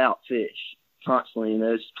pumps out fish constantly.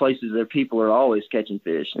 It's places that people are always catching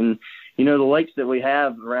fish. And, the lakes that we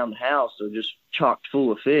have around the house are just chock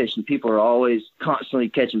full of fish, and people are always constantly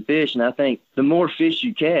catching fish. And I think the more fish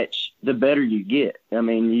you catch, the better you get. I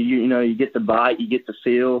mean, you get the bite, you get the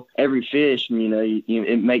feel. Every fish,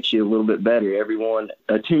 it makes you a little bit better. Everyone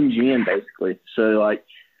tunes you in, basically. So,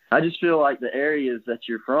 I just feel like the areas that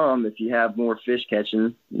you're from, if you have more fish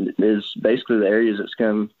catching, is basically the areas that's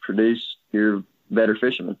going to produce your better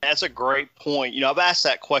fishermen. That's a great point. I've asked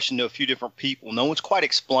that question to a few different people. No one's quite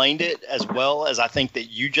explained it as well as I think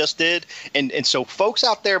that you just did. And so folks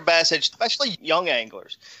out there, Bass Edge, especially young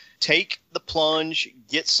anglers, take the plunge,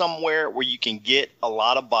 get somewhere where you can get a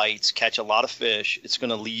lot of bites, catch a lot of fish. It's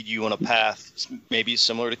going to lead you on a path maybe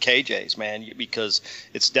similar to KJ's, man, because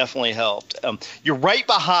it's definitely helped. You're right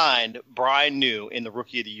behind Brian New in the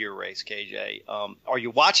Rookie of the Year race, KJ. Are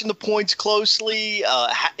you watching the points closely?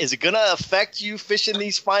 Is it going to affect you fishing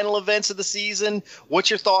these final events of the season?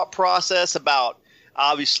 What's your thought process about,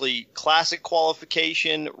 obviously, Classic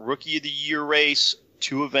qualification, Rookie of the Year race,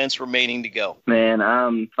 2 events remaining to go? Man,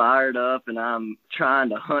 I'm fired up, and I'm trying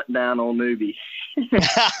to hunt down old Newbie.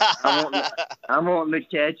 I'm wanting to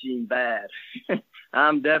catch him bad.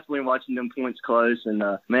 I'm definitely watching them points close, and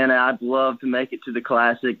man, I'd love to make it to the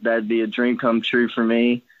Classic. That'd be a dream come true for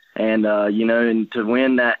me, and and to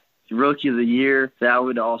win that Rookie of the Year, that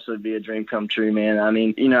would also be a dream come true, man. I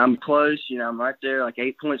mean, I'm close. I'm right there,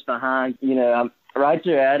 8 points behind. I'm right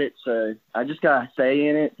there at it, so I just gotta stay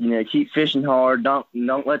in it. Keep fishing hard. Don't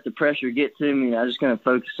let the pressure get to me. I'm just gonna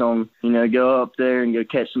focus on, go up there and go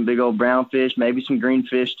catch some big old brown fish, maybe some green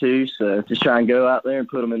fish too. So just try and go out there and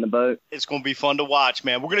put them in the boat. It's gonna be fun to watch,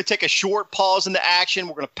 man. We're gonna take a short pause in the action.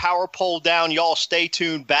 We're gonna power pole down. Y'all stay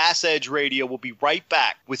tuned. Bass Edge Radio will be right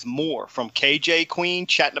back with more from KJ Queen,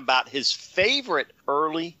 chatting about his favorite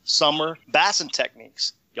early summer bassing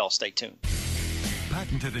techniques. Y'all stay tuned.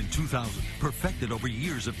 Patented in 2000, perfected over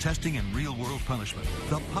years of testing and real-world punishment,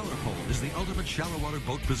 the Power Pole is the ultimate shallow water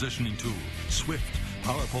boat positioning tool. Swift.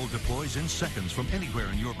 Power Pole deploys in seconds from anywhere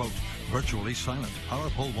in your boat. Virtually silent. Power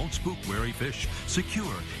Pole won't spook wary fish.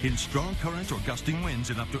 Secure in strong currents or gusting winds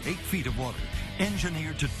in up to 8 feet of water.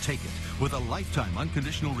 Engineered to take it with a lifetime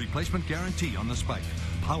unconditional replacement guarantee on the spike.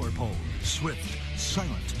 Power Pole. Swift.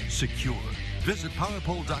 Silent. Secure. Visit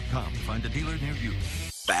PowerPole.com to find a dealer near you.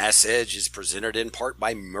 Bass Edge is presented in part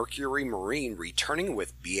by Mercury Marine, returning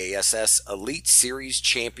with BASS Elite Series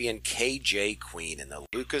champion KJ Queen in the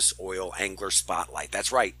Lucas Oil Angler Spotlight.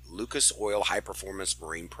 That's right, Lucas Oil High Performance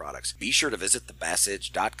Marine Products. Be sure to visit the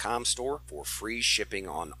BassEdge.com store for free shipping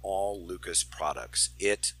on all Lucas products.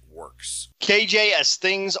 It works. KJ, as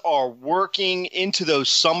things are working into those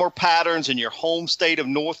summer patterns in your home state of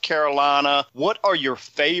North Carolina, what are your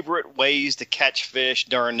favorite ways to catch fish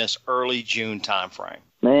during this early June time frame?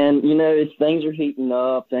 Man, things are heating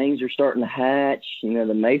up. Things are starting to hatch.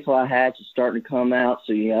 The mayfly hatch is starting to come out,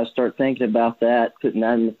 so you got to start thinking about that, putting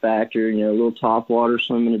that in the factor. A little topwater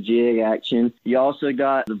swimming a jig action. You also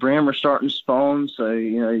got the brimmer starting to spawn, so,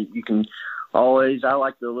 you can always, I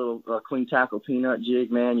like the little clean tackle peanut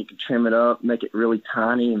jig, man. You can trim it up, make it really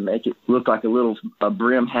tiny, and make it look like a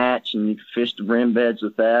brim hatch, and you can fish the brim beds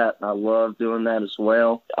with that. I love doing that as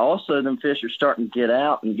well. Also, them fish are starting to get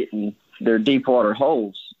out and getting their deep water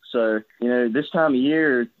holes. So, this time of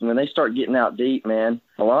year, when they start getting out deep, man,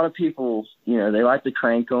 a lot of people, they like to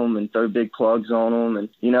crank them and throw big plugs on them.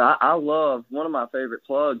 And, I love, one of my favorite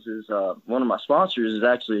plugs is, one of my sponsors is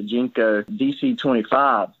actually a Jinko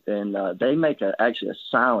DC25. And they make actually a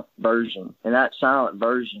silent version. And that silent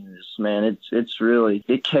version is, man, it's really,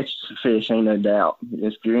 it catches the fish, ain't no doubt.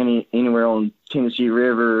 If you're anywhere on Tennessee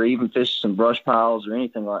River or even fishing some brush piles or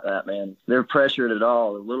anything like that, man, they're pressured at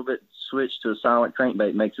all. A little bit switch to a silent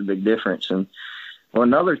crankbait makes a big difference. And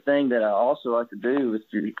another thing that I also like to do if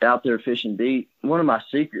you're out there fishing deep, one of my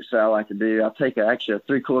secrets that I like to do, I'll take actually a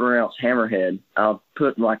 3/4 ounce hammerhead. I'll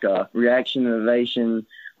put like a reaction innovation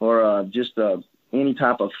or just any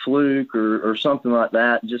type of fluke or something like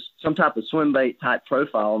that, just some type of swim bait type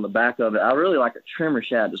profile on the back of it. I really like a trimmer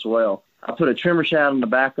shad as well. I put a trimmer shad on the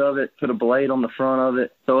back of it, put a blade on the front of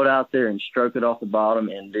it, throw it out there and stroke it off the bottom.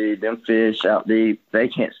 And, dude, them fish out deep, they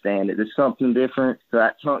can't stand it. There's something different.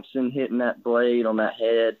 That tungsten hitting that blade on that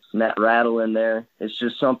head and that rattle in there, it's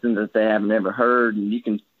just something that they have never heard. And you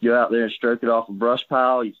can go out there and stroke it off a brush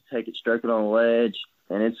pile. You can take it, stroke it on a ledge.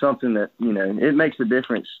 And it's something that, it makes a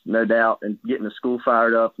difference, no doubt, in getting the school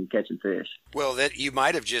fired up and catching fish. Well, that you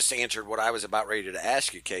might have just answered what I was about ready to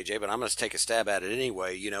ask you, KJ, but I'm going to take a stab at it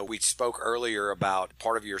anyway. We spoke earlier about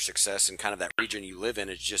part of your success in kind of that region you live in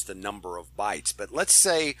is just the number of bites. But let's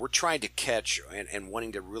say we're trying to catch and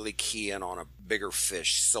wanting to really key in on a bigger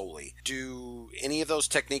fish solely. Do any of those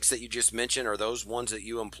techniques that you just mentioned, are those ones that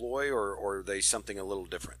you employ, or are they something a little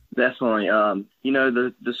different? Definitely.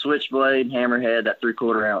 The switchblade, hammerhead, that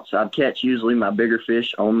 3/4 ounce, I'd catch usually my bigger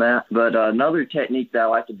fish on that. But another technique that I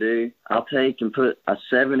like to do, I'll take and put a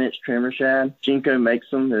 7-inch trimmer shad. Jinko makes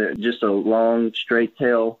them. They're just a long, straight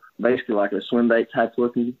tail, basically like a swim bait type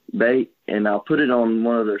looking bait. And I'll put it on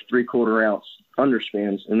one of their 3/4 ounce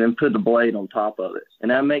underspins and then put the blade on top of it. And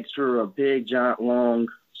that makes for a big, giant, long,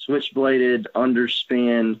 switch-bladed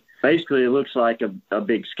underspin. Basically, it looks like a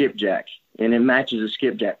big skipjack, and it matches a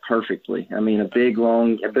skipjack perfectly. I mean, a big,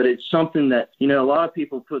 long, but it's something that, a lot of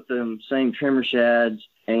people put them same trimmer shads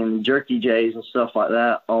and jerky jays and stuff like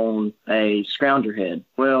that on a scrounger head.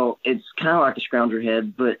 Well, it's kind of like a scrounger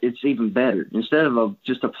head, but it's even better. Instead of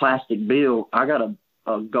just a plastic bill, I got a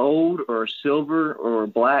gold or a silver or a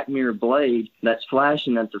black mirror blade that's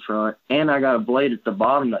flashing at the front, and I got a blade at the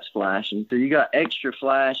bottom that's flashing. So you got extra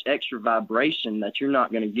flash, extra vibration that you're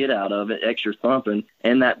not going to get out of it, extra thumping,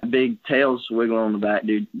 and that big tail swiggle on the back,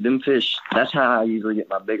 dude. Them fish, that's how I usually get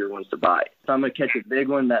my bigger ones to bite. If I'm going to catch a big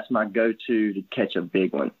one, that's my go-to to catch a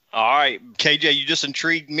big one. All right, KJ, you just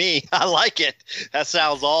intrigued me. I like it. That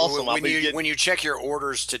sounds awesome. When you check your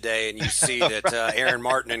orders today and you see that Aaron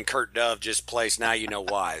Martin and Kurt Dove just placed, now you know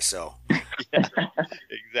why. So. Yeah,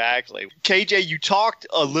 exactly. KJ, you talked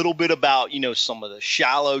a little bit about, some of the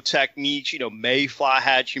shallow techniques, mayfly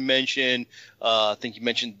hatch you mentioned. I think you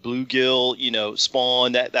mentioned bluegill,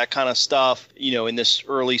 spawn, that kind of stuff, in this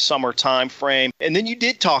early summer time frame. And then you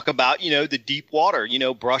did talk about, the deep water,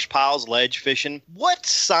 brush piles, ledge fishing. What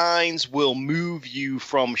signs will move you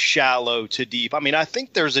from shallow to deep? I mean, I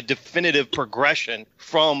think there's a definitive progression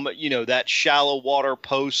from, that shallow water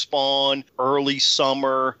post spawn, early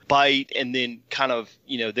summer bite, and then kind of,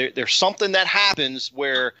 there's something that happens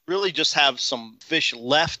where really just have some fish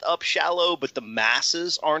left up shallow, but the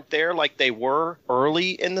masses aren't there like they were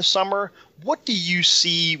early in the summer. What do you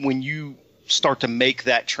see when you start to make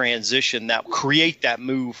that transition, that create that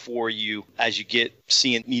move for you as you you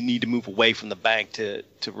need to move away from the bank to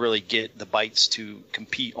really get the bites to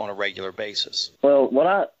compete on a regular basis? Well, what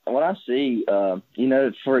I see,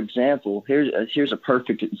 for example, here's a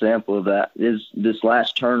perfect example of that is this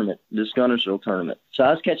last tournament, this Guntersville tournament. So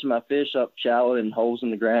I was catching my fish up shallow in holes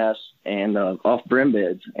in the grass and off brim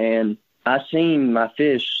beds, and I seen my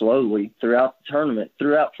fish slowly throughout the tournament,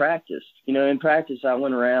 throughout practice. In practice, I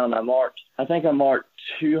went around, I marked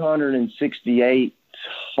 268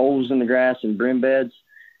 holes in the grass and brim beds.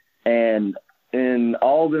 And in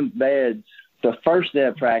all them beds, the first day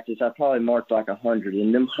of practice, I probably marked like 100.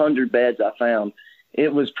 And them 100 beds I found,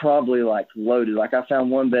 it was probably like loaded. Like I found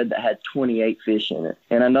one bed that had 28 fish in it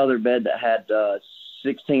and another bed that had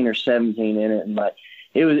 16 or 17 in it. And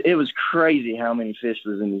it was crazy how many fish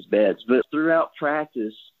was in these beds. But throughout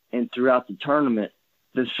practice and throughout the tournament,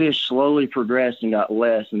 the fish slowly progressed and got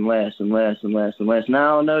less and less and less and less and less.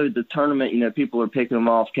 Now I know the tournament, people are picking them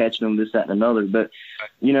off, catching them, this, that, and another. But,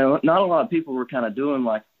 not a lot of people were kind of doing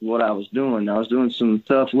like what I was doing. I was doing some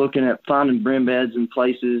stuff, looking at finding brim beds and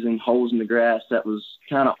places and holes in the grass that was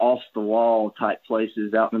kind of off the wall type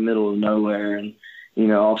places out in the middle of nowhere, and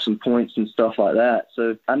off some points and stuff like that.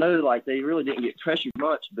 So I know like they really didn't get pressured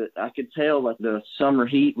much, but I could tell like the summer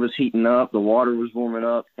heat was heating up, the water was warming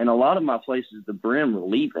up, and a lot of my places, the brim were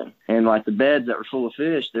leaving. And like the beds that were full of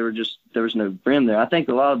fish, there was no brim there. I think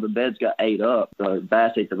a lot of the beds got ate up,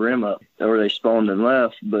 bass ate the brim up, or they spawned and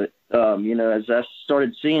left. But as I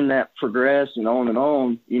started seeing that progress and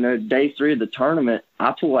on, day 3 of the tournament,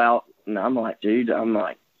 I pull out and I'm like,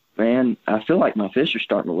 man, I feel like my fish are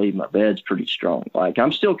starting to leave my beds pretty strong. Like,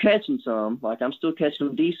 I'm still catching some. Like, I'm still catching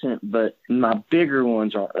them decent, but my bigger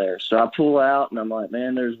ones aren't there. So I pull out, and I'm like,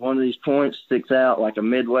 man, there's one of these points sticks out, like a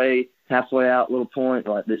midway, halfway out little point,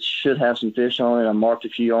 like that should have some fish on it. I marked a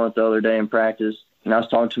few on it the other day in practice, and I was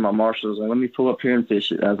talking to my marshal. I was like, let me pull up here and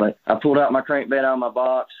fish it. I was like, I pulled out my crankbait out of my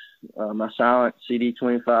box, my Silent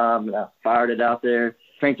CD25, and I fired it out there,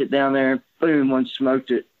 cranked it down there, boom, one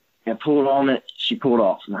smoked it. And pulled on it, she pulled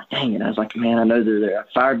off. I'm like, dang it. I was like, man, I know they're there.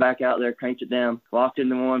 I fired back out there, cranked it down, locked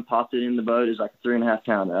into one, popped it in the boat. It was like a 3.5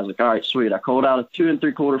 pounder. I was like, all right, sweet. I called out a 2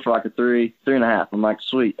 3/4 for like a 3.5. I'm like,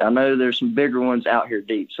 sweet. I know there's some bigger ones out here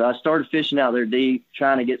deep. So I started fishing out there deep,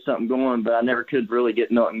 trying to get something going, but I never could really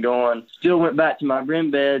get nothing going. Still went back to my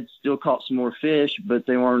brim bed, still caught some more fish, but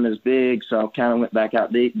they weren't as big. So I kind of went back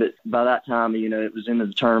out deep. But by that time, you know, it was into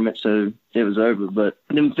the tournament, so it was over. But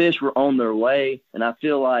them fish were on their way, and I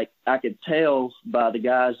feel like I could tell by the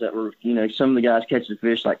guys that were, you know, some of the guys catching the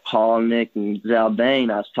fish like Paul and Nick and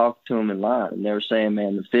Zaldane. I was talking to them in line, and they were saying,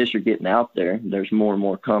 man, the fish are getting out there. There's more and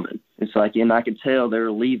more coming. It's like, and I could tell they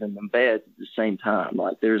were leaving the beds at the same time.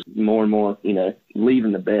 Like there's more and more, you know,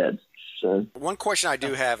 leaving the beds. So. One question I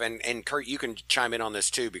do have, and Kurt, you can chime in on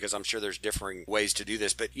this too, because I'm sure there's differing ways to do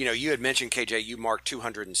this, but you know, you had mentioned, KJ, you marked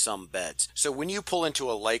 200 and some beds. So when you pull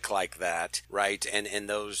into a lake like that, right, and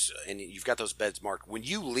you've got those beds marked, when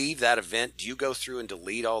you leave that event, do you go through and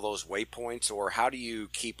delete all those waypoints, or how do you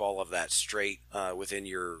keep all of that straight within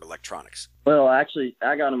your electronics? Well, actually,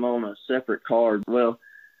 I got them on a separate card. Well,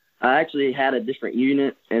 I actually had a different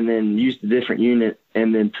unit and then used a different unit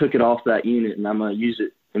and then took it off that unit, and I'm going to use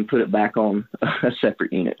it and put it back on a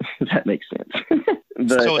separate unit, if that makes sense.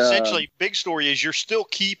 But, so essentially, big story is you're still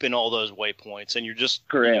keeping all those waypoints, and you're just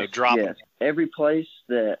dropping. Yes. Every place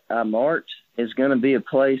that I marked is going to be a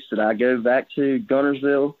place that I go back to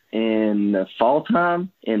Guntersville in the fall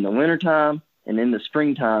time, in the winter time, and in the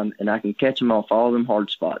springtime, and I can catch them off all them hard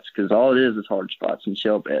spots, because all it is hard spots and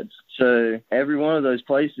shell beds. So every one of those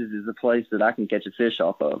places is a place that I can catch a fish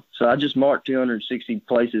off of. So I just marked 260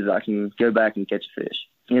 places I can go back and catch a fish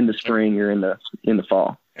in the spring or in the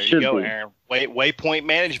fall. There you go, Aaron. Waypoint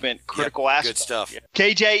management, critical aspect. Good stuff.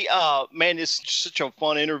 KJ, man, it's such a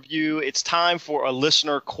fun interview. It's time for a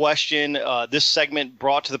listener question. This segment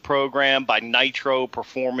brought to the program by Nitro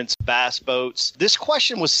Performance Bass Boats. This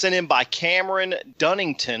question was sent in by Cameron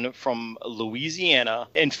Dunnington from Louisiana.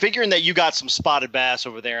 And figuring that you got some spotted bass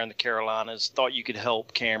over there in the Carolinas, thought you could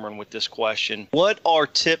help Cameron with this question. What are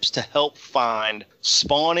tips to help find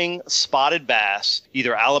spawning spotted bass,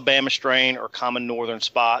 either Alabama strain or common northern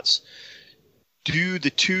spots? Do the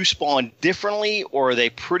two spawn differently, or are they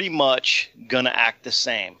pretty much going to act the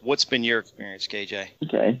same? What's been your experience, KJ?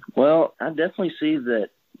 Okay. Well, I definitely see that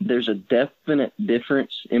there's a definite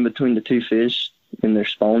difference in between the two fish in their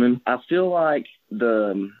spawning. I feel like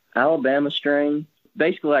the Alabama strain,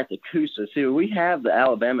 basically like the Coosa. See, we have the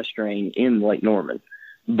Alabama strain in Lake Norman,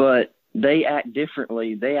 but they act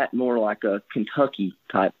differently. They act more like a Kentucky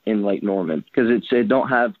type in Lake Norman, because it don't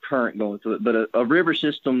have current going through it. But a river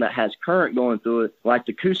system that has current going through it, like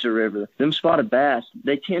the Coosa River, them spotted bass,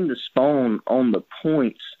 they tend to spawn on the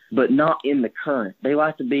points, but not in the current. They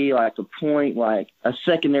like to be like a point, like a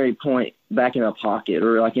secondary point back in a pocket,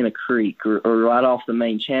 or like in a creek, or right off the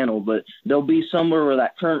main channel. But they'll be somewhere where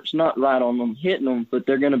that current's not right on them, hitting them, but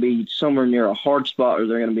they're going to be somewhere near a hard spot, or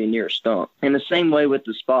they're going to be near a stump. And the same way with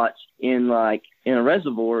the spots in a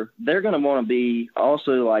reservoir, they're going to want to be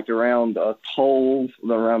also like around a pole,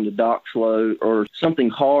 around the dock float, or something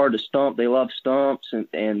hard, a stump. They love stumps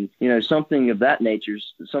and you know, something of that nature,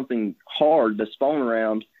 something hard to spawn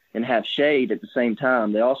around and have shade at the same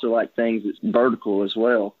time. They also like things that's vertical as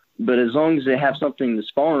well. But as long as they have something to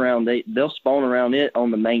spawn around, they'll spawn around it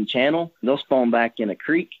on the main channel. They'll spawn back in a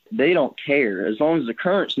creek. They don't care. As long as the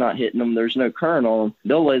current's not hitting them, there's no current on them,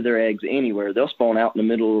 they'll lay their eggs anywhere. They'll spawn out in the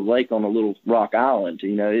middle of the lake on a little rock island.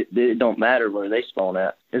 You know, it don't matter where they spawn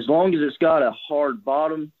at. As long as it's got a hard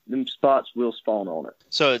bottom, them spots will spawn on it.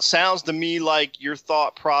 So it sounds to me like your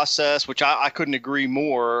thought process, which I couldn't agree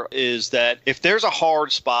more, is that if there's a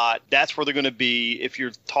hard spot, that's where they're going to be. If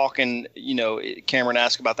you're talking, you know, Cameron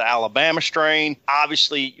asked about the Alabama strain,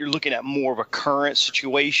 obviously you're looking at more of a current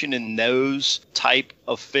situation in those type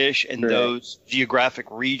of fish and those geographic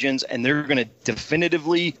regions, and they're going to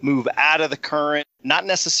definitively move out of the current. Not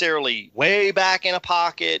necessarily way back in a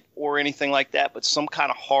pocket or anything like that, but some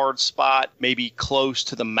kind of hard spot, maybe close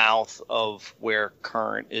to the mouth of where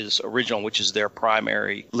current is original, which is their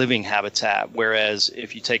primary living habitat. Whereas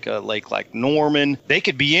if you take a lake like Norman, they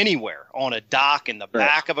could be anywhere, on a dock in the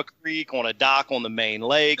back of a creek, on a dock on the main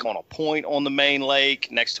lake, on a point on the main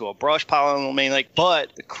lake, next to a brush pile on the main lake.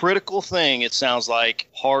 But the critical thing, it sounds like,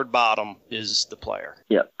 hard bottom is the player.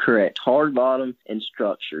 Yep, correct. Hard bottom and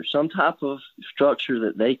structure. Some type of structure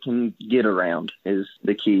that they can get around is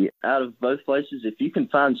the key. Out of both places, if you can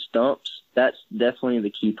find stumps, that's definitely the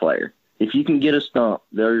key player. if you can get a stump,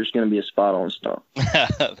 there's going to be a spot on a stump.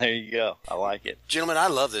 There you go. I like it. Gentlemen, I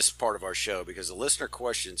love this part of our show because the listener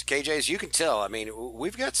questions, KJ, as you can tell, I mean,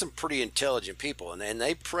 we've got some pretty intelligent people, and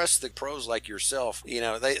they press the pros like yourself. You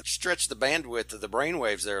know, they stretch the bandwidth of the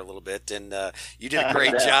brainwaves there a little bit, and you did a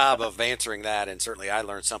great job of answering that, and certainly I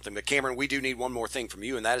learned something. But Cameron, we do need one more thing from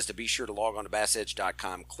you, and that is to be sure to log on to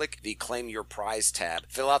BassEdge.com, click the Claim Your Prize tab,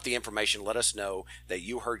 fill out the information, let us know that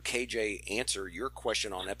you heard KJ answer your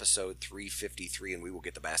question on episode 353, and we will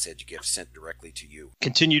get the Bass Edge gift sent directly to you.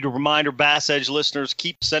 Continue to remind our Bass Edge listeners,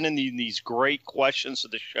 keep sending these great questions to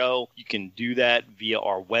the show. You can do that via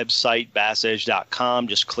our website, BassEdge.com.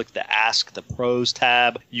 Just click the Ask the Pros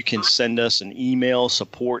tab. You can send us an email,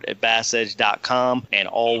 support@BassEdge.com, and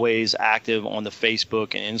always active on the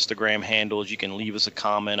Facebook and Instagram handles. You can leave us a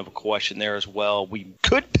comment of a question there as well. We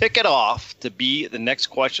could pick it off to be the next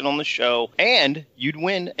question on the show, and you'd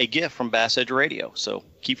win a gift from Bass Edge Radio. So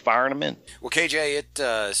keep firing them in. Well, KJ,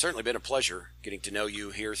 it's certainly been a pleasure getting to know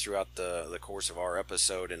you here throughout the course of our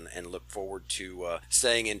episode, and look forward to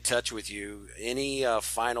staying in touch with you. Any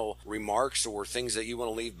final remarks or things that you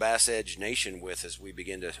want to leave Bass Edge Nation with as we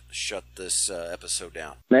begin to shut this episode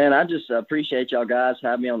down? Man, I just appreciate y'all guys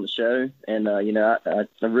having me on the show, and I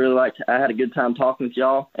really I had a good time talking with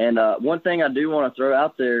y'all. And one thing I do want to throw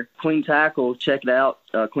out there, Queen Tackle, check it out,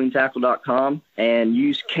 queentackle.com, and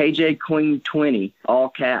use KJ Queen 20, all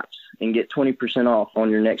caps, and get 20% off on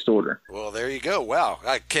your next order. Well, there you go. Wow.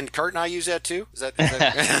 Can Kurt and I use that too? Is that...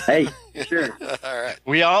 Hey, sure. All right.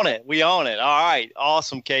 We own it. All right.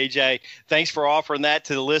 Awesome, KJ. Thanks for offering that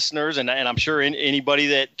to the listeners, and I'm sure anybody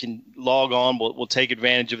that can log on will take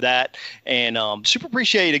advantage of that. And super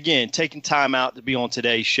appreciate, again, taking time out to be on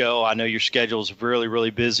today's show. I know your schedule is really, really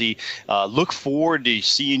busy. Look forward to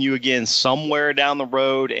seeing you again somewhere down the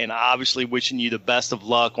road, and obviously wishing you the best of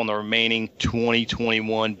luck on the remaining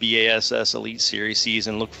 2021 BASS Elite Series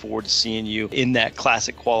season. Look forward to seeing you in that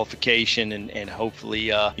classic qualification, and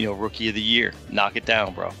hopefully, Rookie of the Year. Knock it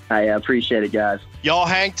down, bro. I appreciate it, guys. Y'all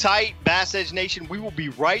hang tight, Bass Edge Nation. We will be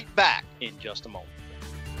right back in just a moment.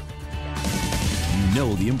 You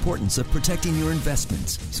know the importance of protecting your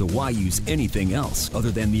investments, so why use anything else other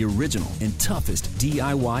than the original and toughest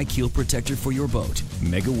DIY keel protector for your boat,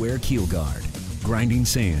 MegaWare Keel Guard. Grinding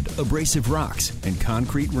sand, abrasive rocks, and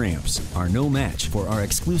concrete ramps are no match for our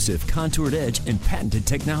exclusive contoured edge and patented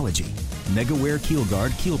technology. MegaWare Keel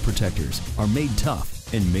Guard keel protectors are made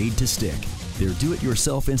tough and made to stick. Their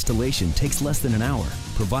do-it-yourself installation takes less than an hour,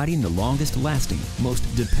 providing the longest-lasting, most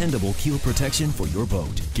dependable keel protection for your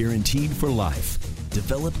boat, guaranteed for life.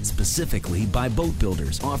 Developed specifically by boat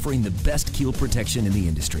builders offering the best keel protection in the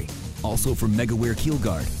industry. Also from MegaWare Keel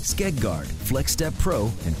Guard, Skeg Guard, Flex Step Pro,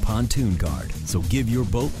 and Pontoon Guard. So give your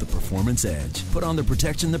boat the performance edge. Put on the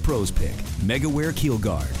protection the pros pick. MegaWare Keel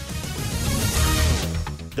Guard.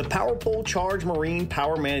 The PowerPole Charge Marine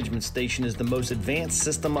Power Management Station is the most advanced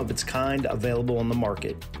system of its kind available on the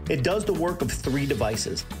market. It does the work of 3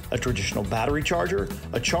 devices, a traditional battery charger,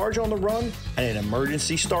 a charge on the run, and an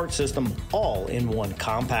emergency start system, all in one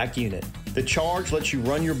compact unit. The Charge lets you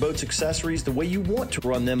run your boat's accessories the way you want to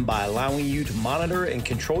run them by allowing you to monitor and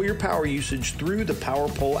control your power usage through the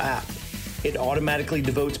PowerPole app. It automatically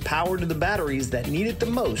devotes power to the batteries that need it the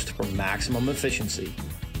most for maximum efficiency.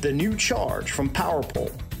 The new Charge from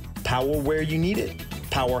PowerPole. Power where you need it,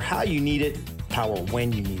 power how you need it, power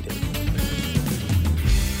when you need it.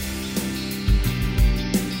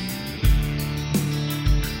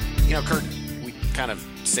 You know, Kurt, we kind of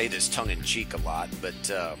say this tongue-in-cheek a lot, but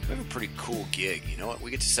we have a pretty cool gig. You know what?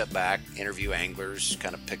 We get to sit back, interview anglers,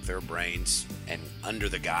 kind of pick their brains, and under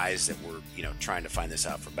the guise that we're, trying to find this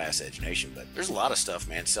out for Bass Edge Nation. But there's a lot of stuff,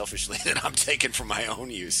 man, selfishly, that I'm taking for my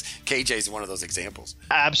own use. KJ's one of those examples.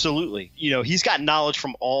 Absolutely. He's got knowledge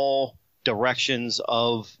from all directions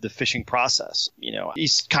of the fishing process.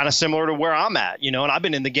 He's kind of similar to where I'm at, and I've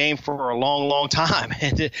been in the game for a long, long time,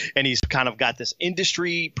 and he's kind of got this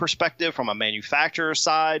industry perspective from a manufacturer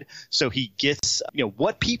side. So he gets,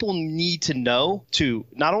 what people need to know to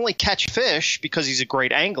not only catch fish because he's a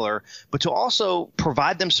great angler, but to also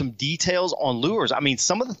provide them some details on lures. I mean,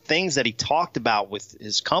 some of the things that he talked about with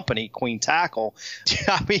his company, Queen Tackle,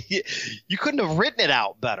 you couldn't have written it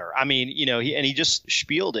out better. I mean, he just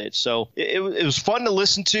spieled it. So it was fun to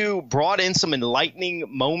listen to, brought in some enlightening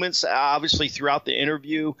moments, obviously, throughout the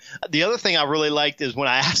interview. The other thing I really liked is when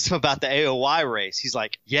I asked him about the AOY race, he's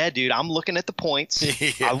like, yeah, dude, I'm looking at the points.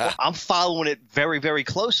 Yeah. I'm following it very, very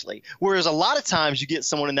closely. Whereas a lot of times you get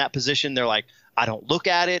someone in that position, they're like, I don't look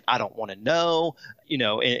at it. I don't want to know,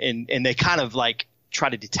 and they kind of like try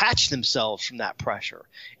to detach themselves from that pressure.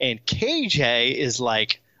 And KJ is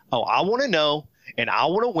like, oh, I want to know. and I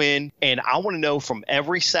want to win, and I want to know from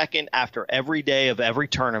every second after every day of every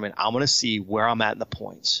tournament, I want to see where I'm at in the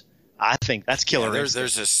points. I think that's killer. Yeah,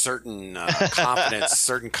 there's a certain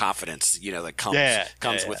confidence, you know, that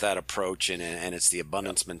comes with that approach, and it's the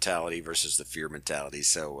abundance mentality versus the fear mentality.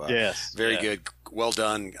 So very good. Well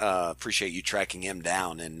done. Appreciate you tracking him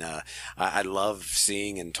down, and I love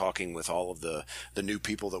seeing and talking with all of the new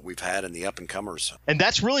people that we've had and the up and comers. And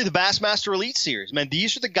that's really the Bassmaster Elite Series, man.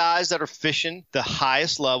 These are the guys that are fishing the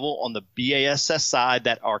highest level on the BASS side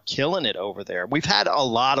that are killing it over there. We've had a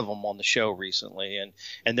lot of them on the show recently,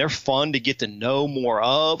 and they're fun to get to know more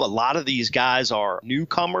of. A lot of these guys are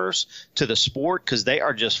newcomers to the sport because they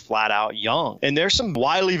are just flat out young. And there's some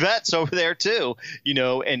wily vets over there too, you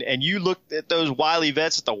know, and you look at those wily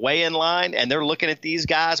vets at the weigh-in line, and they're looking at these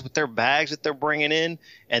guys with their bags that they're bringing in,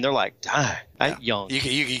 and they're like, dang, I'm young.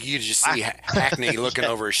 You just see Hackney looking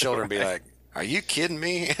over his shoulder and be like, are you kidding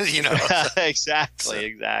me? You know,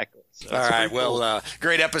 exactly. All right. Well,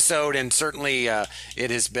 great episode, and certainly it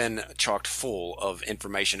has been chocked full of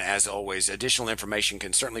information as always. Additional information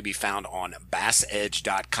can certainly be found on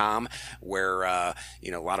BassEdge.com, where a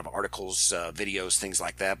lot of articles, videos, things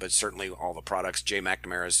like that. But certainly all the products. Jay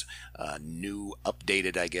McNamara's new,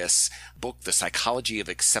 updated, I guess, book, The Psychology of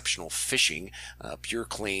Exceptional Fishing, Pure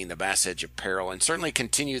Clean, the Bass Edge apparel, and certainly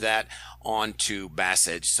continue that on to Bass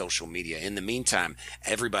Edge social media. In the meantime,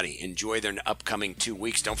 everybody enjoy their upcoming 2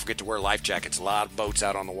 weeks. Don't forget to wear life jackets. A lot of boats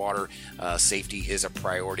out on the water. Safety is a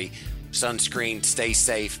priority. Sunscreen, stay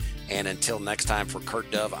safe. And until next time, for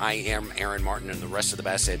Kurt Dove, I am Aaron Martin and the rest of the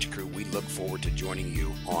Bass Edge crew. We look forward to joining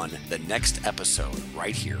you on the next episode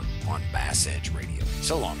right here on Bass Edge Radio.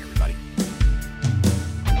 So long, everybody.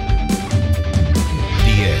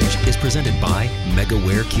 The Edge is presented by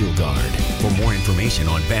MegaWare Keel Guard. For more information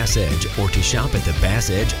on Bass Edge or to shop at the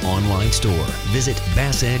Bass Edge online store, visit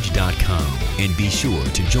BassEdge.com. And be sure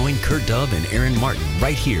to join Kurt Dove and Aaron Martin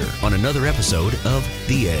right here on another episode of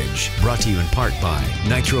The Edge. Brought to you in part by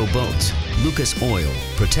Nitro Boats, Lucas Oil,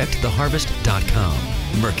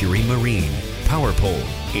 ProtectTheHarvest.com, Mercury Marine, PowerPole,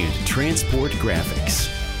 and Transport Graphics.